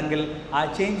ചേഞ്ച് വരണമെങ്കിൽ ആ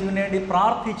ചേഞ്ചിന് വേണ്ടി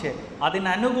പ്രാർത്ഥിച്ച്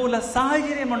അതിനനുകൂല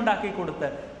സാഹചര്യം ഉണ്ടാക്കി കൊടുത്ത്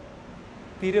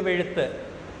തിരുവെഴുത്ത്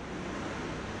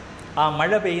ആ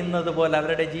മഴ പെയ്യുന്നത് പോലെ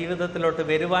അവരുടെ ജീവിതത്തിലോട്ട്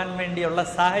വരുവാൻ വേണ്ടിയുള്ള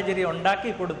സാഹചര്യം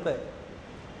ഉണ്ടാക്കി കൊടുത്ത്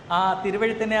ആ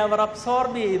തിരുവെഴുത്തിനെ അവർ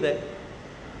അബ്സോർബ് ചെയ്ത്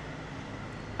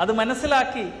അത്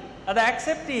മനസ്സിലാക്കി അത്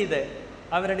ആക്സെപ്റ്റ് ചെയ്ത്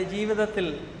അവരുടെ ജീവിതത്തിൽ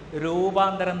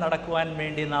രൂപാന്തരം നടക്കുവാൻ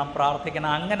വേണ്ടി നാം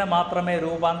പ്രാർത്ഥിക്കണം. അങ്ങനെ മാത്രമേ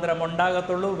രൂപാന്തരം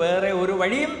ഉണ്ടാകത്തുള്ളൂ. വേറെ ഒരു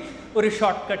വഴിയും ഒരു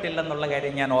ഷോർട്ട് കട്ട് ഇല്ലെന്നുള്ള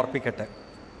കാര്യം ഞാൻ ഓർപ്പിക്കട്ടെ.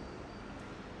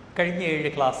 കഴിഞ്ഞ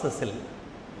 7 ക്ലാസ്സസിൽ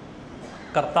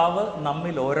കർത്താവ്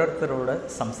നമ്മിൽ ഓരോരുത്തരോട്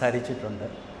സംസാരിച്ചിട്ടുണ്ട്.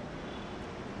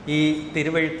 ഈ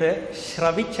തിരുവെഴുത്ത്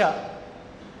ശ്രവിച്ച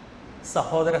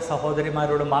സഹോദര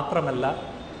സഹോദരിമാരോട് മാത്രമല്ല,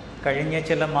 കഴിഞ്ഞ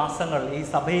ചില മാസങ്ങൾ ഈ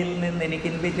സഭയിൽ നിന്ന് എനിക്ക്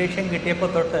ഇൻവിറ്റേഷൻ കിട്ടിയപ്പോൾ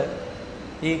തൊട്ട്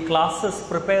ഈ ക്ലാസ്സസ്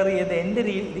പ്രിപ്പയർ ചെയ്ത് എൻ്റെ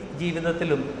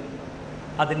ജീവിതത്തിലും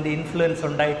അതിൻ്റെ ഇൻഫ്ലുവൻസ്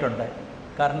ഉണ്ടായിട്ടുണ്ട്.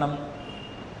 കാരണം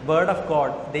വേർഡ് ഓഫ്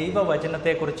ഗോഡ്,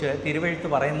 ദൈവവചനത്തെക്കുറിച്ച് തിരുവെഴുത്ത്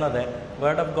പറയുന്നത്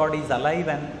word of God is alive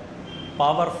and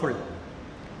powerful,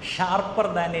 sharper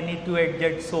than any two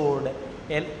edged സോഡ്.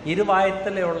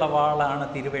 ഇരുവായത്തിലുള്ള വാളാണ്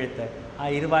തിരുവെഴുത്ത്. ആ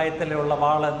ഇരുവായത്തിലുള്ള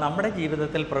വാള് നമ്മുടെ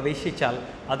ജീവിതത്തിൽ പ്രവേശിച്ചാൽ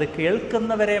അത്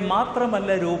കേൾക്കുന്നവരെ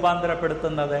മാത്രമല്ല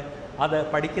രൂപാന്തരപ്പെടുത്തുന്നത്, അത്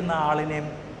പഠിക്കുന്ന ആളിനെയും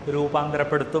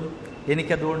രൂപാന്തരപ്പെടുത്തും.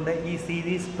 എനിക്കതുകൊണ്ട് ഈ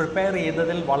സീരീസ് പ്രിപ്പയർ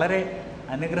ചെയ്തതിൽ വളരെ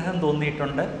അനുഗ്രഹം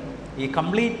തോന്നിയിട്ടുണ്ട്. ഈ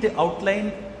കംപ്ലീറ്റ് ഔട്ട്ലൈൻ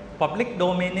പബ്ലിക്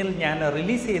ഡൊമൈനിൽ ഞാൻ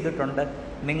റിലീസ് ചെയ്തിട്ടുണ്ട്.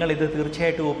 നിങ്ങളിത്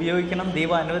തീർച്ചയായിട്ടും ഉപയോഗിക്കണം.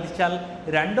 ദൈവം അനുവദിച്ചാൽ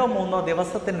 2-3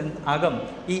 ദിവസത്തിനകം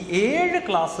ഈ 7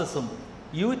 ക്ലാസ്സസും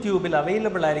യൂട്യൂബിൽ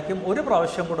അവൈലബിൾ ആയിരിക്കും. ഒരു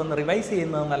പ്രാവശ്യം കൂടെ ഒന്ന് റിവൈസ്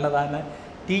ചെയ്യുന്നത് നല്ലതാണ്.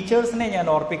 ടീച്ചേഴ്സിനെ ഞാൻ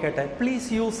ഓർപ്പിക്കട്ടെ, പ്ലീസ്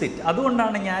യൂസ് ഇറ്റ്.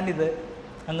 അതുകൊണ്ടാണ് ഞാനിത്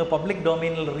അങ്ങ് പബ്ലിക്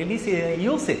ഡൊമൈനിൽ റിലീസ് ചെയ്ത്.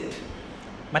 Use it.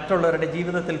 മറ്റുള്ളവരുടെ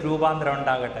ജീവിതത്തിൽ രൂപാന്തരം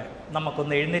ഉണ്ടാകട്ടെ.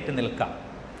 നമുക്കൊന്ന് എഴുന്നേറ്റ് നിൽക്കാം.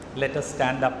 Let us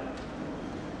stand up.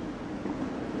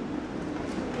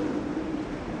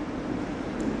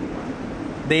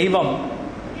 ദൈവം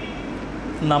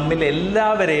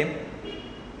നമ്മിലെല്ലാവരെയും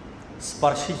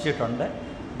സ്പർശിച്ചിട്ടുണ്ട്.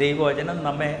 ദൈവവചനം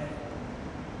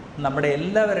നമ്മുടെ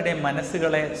എല്ലാവരുടെയും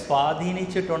മനസ്സുകളെ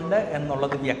സ്വാധീനിച്ചിട്ടുണ്ട്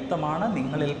എന്നുള്ളത് വ്യക്തമാണ്.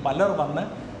 നിങ്ങളിൽ പലർ വന്ന്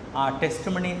ആ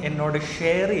ടെസ്റ്റിമണി എന്നോട്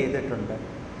ഷെയർ ചെയ്തിട്ടുണ്ട്.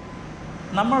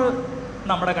 നമ്മൾ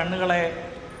നമ്മുടെ കണ്ണുകളെ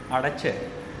അടച്ച്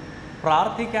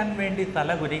പ്രാർത്ഥിക്കാൻ വേണ്ടി തല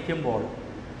കുനിക്കുമ്പോൾ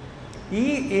ഈ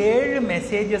 7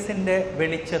 മെസ്സേജസിൻ്റെ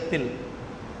വെളിച്ചത്തിൽ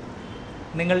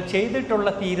നിങ്ങൾ ചെയ്തിട്ടുള്ള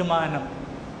തീരുമാനം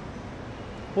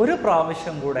ഒരു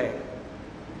പ്രാവശ്യം കൂടെ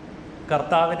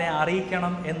കർത്താവിനെ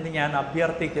അറിയിക്കണം എന്ന് ഞാൻ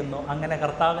അഭ്യർത്ഥിക്കുന്നു. അങ്ങനെ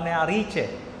കർത്താവിനെ അറിയിച്ച്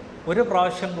ഒരു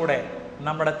പ്രാവശ്യം കൂടെ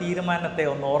നമ്മുടെ തീരുമാനത്തെ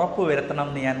ഒന്ന് ഉറപ്പുവരുത്തണം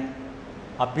എന്ന് ഞാൻ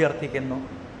അഭ്യർത്ഥിക്കുന്നു.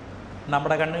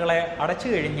 നമ്മുടെ കണ്ണുകളെ അടച്ചു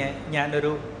കഴിഞ്ഞ്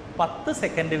ഞാനൊരു 10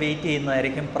 സെക്കൻഡ് വെയിറ്റ്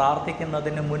ചെയ്യുന്നതായിരിക്കും.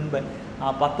 പ്രാർത്ഥിക്കുന്നതിന് മുൻപ്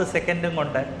ആ 10 സെക്കൻഡും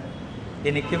കൊണ്ട്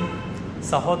എനിക്കും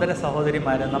സഹോദര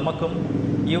സഹോദരിമാർ, നമുക്കും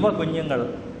യുവ കുഞ്ഞുങ്ങൾ,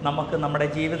 നമുക്ക് നമ്മുടെ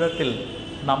ജീവിതത്തിൽ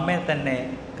നമ്മെ തന്നെ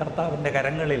കർത്താവിൻ്റെ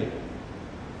കരങ്ങളിൽ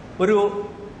ഒരു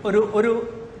ഒരു ഒരു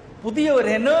പുതിയ ഒരു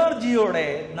എനർജിയോടെ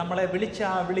നമ്മളെ വിളിച്ച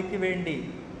ആ വിളിക്ക് വേണ്ടി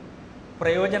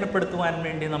പ്രയോജനപ്പെടുത്തുവാൻ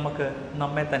വേണ്ടി നമുക്ക്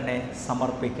നമ്മെ തന്നെ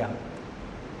സമർപ്പിക്കാം.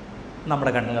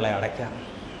 നമ്മുടെ കണ്ണുകളെ അടയ്ക്കാം.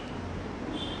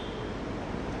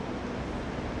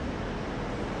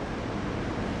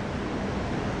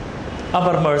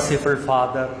 Our merciful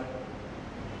Father,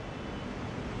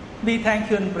 we thank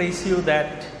you and praise you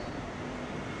that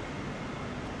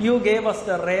you gave us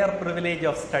the rare privilege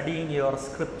of studying your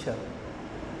scripture.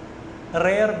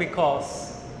 Rare because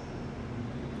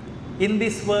in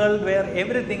this world where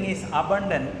everything is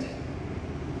abundant,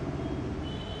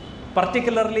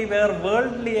 particularly where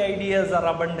worldly ideas are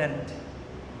abundant,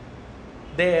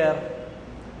 there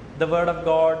the word of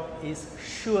God is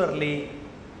surely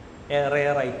a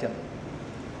rare item.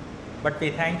 But we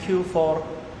thank you for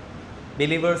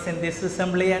believers in this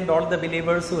assembly and all the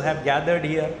believers who have gathered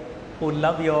here, who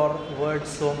love your word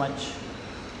so much,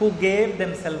 who gave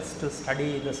themselves to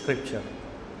study the scripture.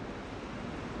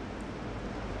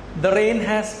 The rain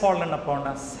has fallen upon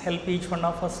us. Help each one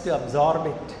of us to absorb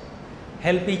it.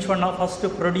 Help each one of us to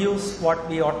produce what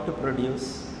we ought to produce.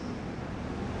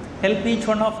 Help each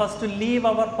one of us to leave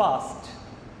our past,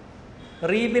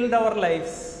 rebuild our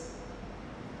lives,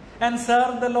 and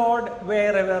serve the Lord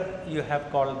wherever you have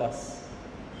called us.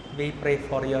 We pray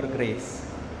for your grace.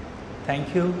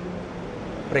 Thank you,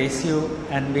 praise you,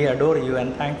 and we adore you.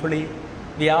 And thankfully,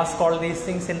 we ask all these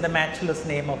things in the matchless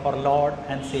name of our Lord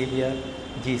and Savior,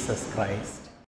 Jesus Christ.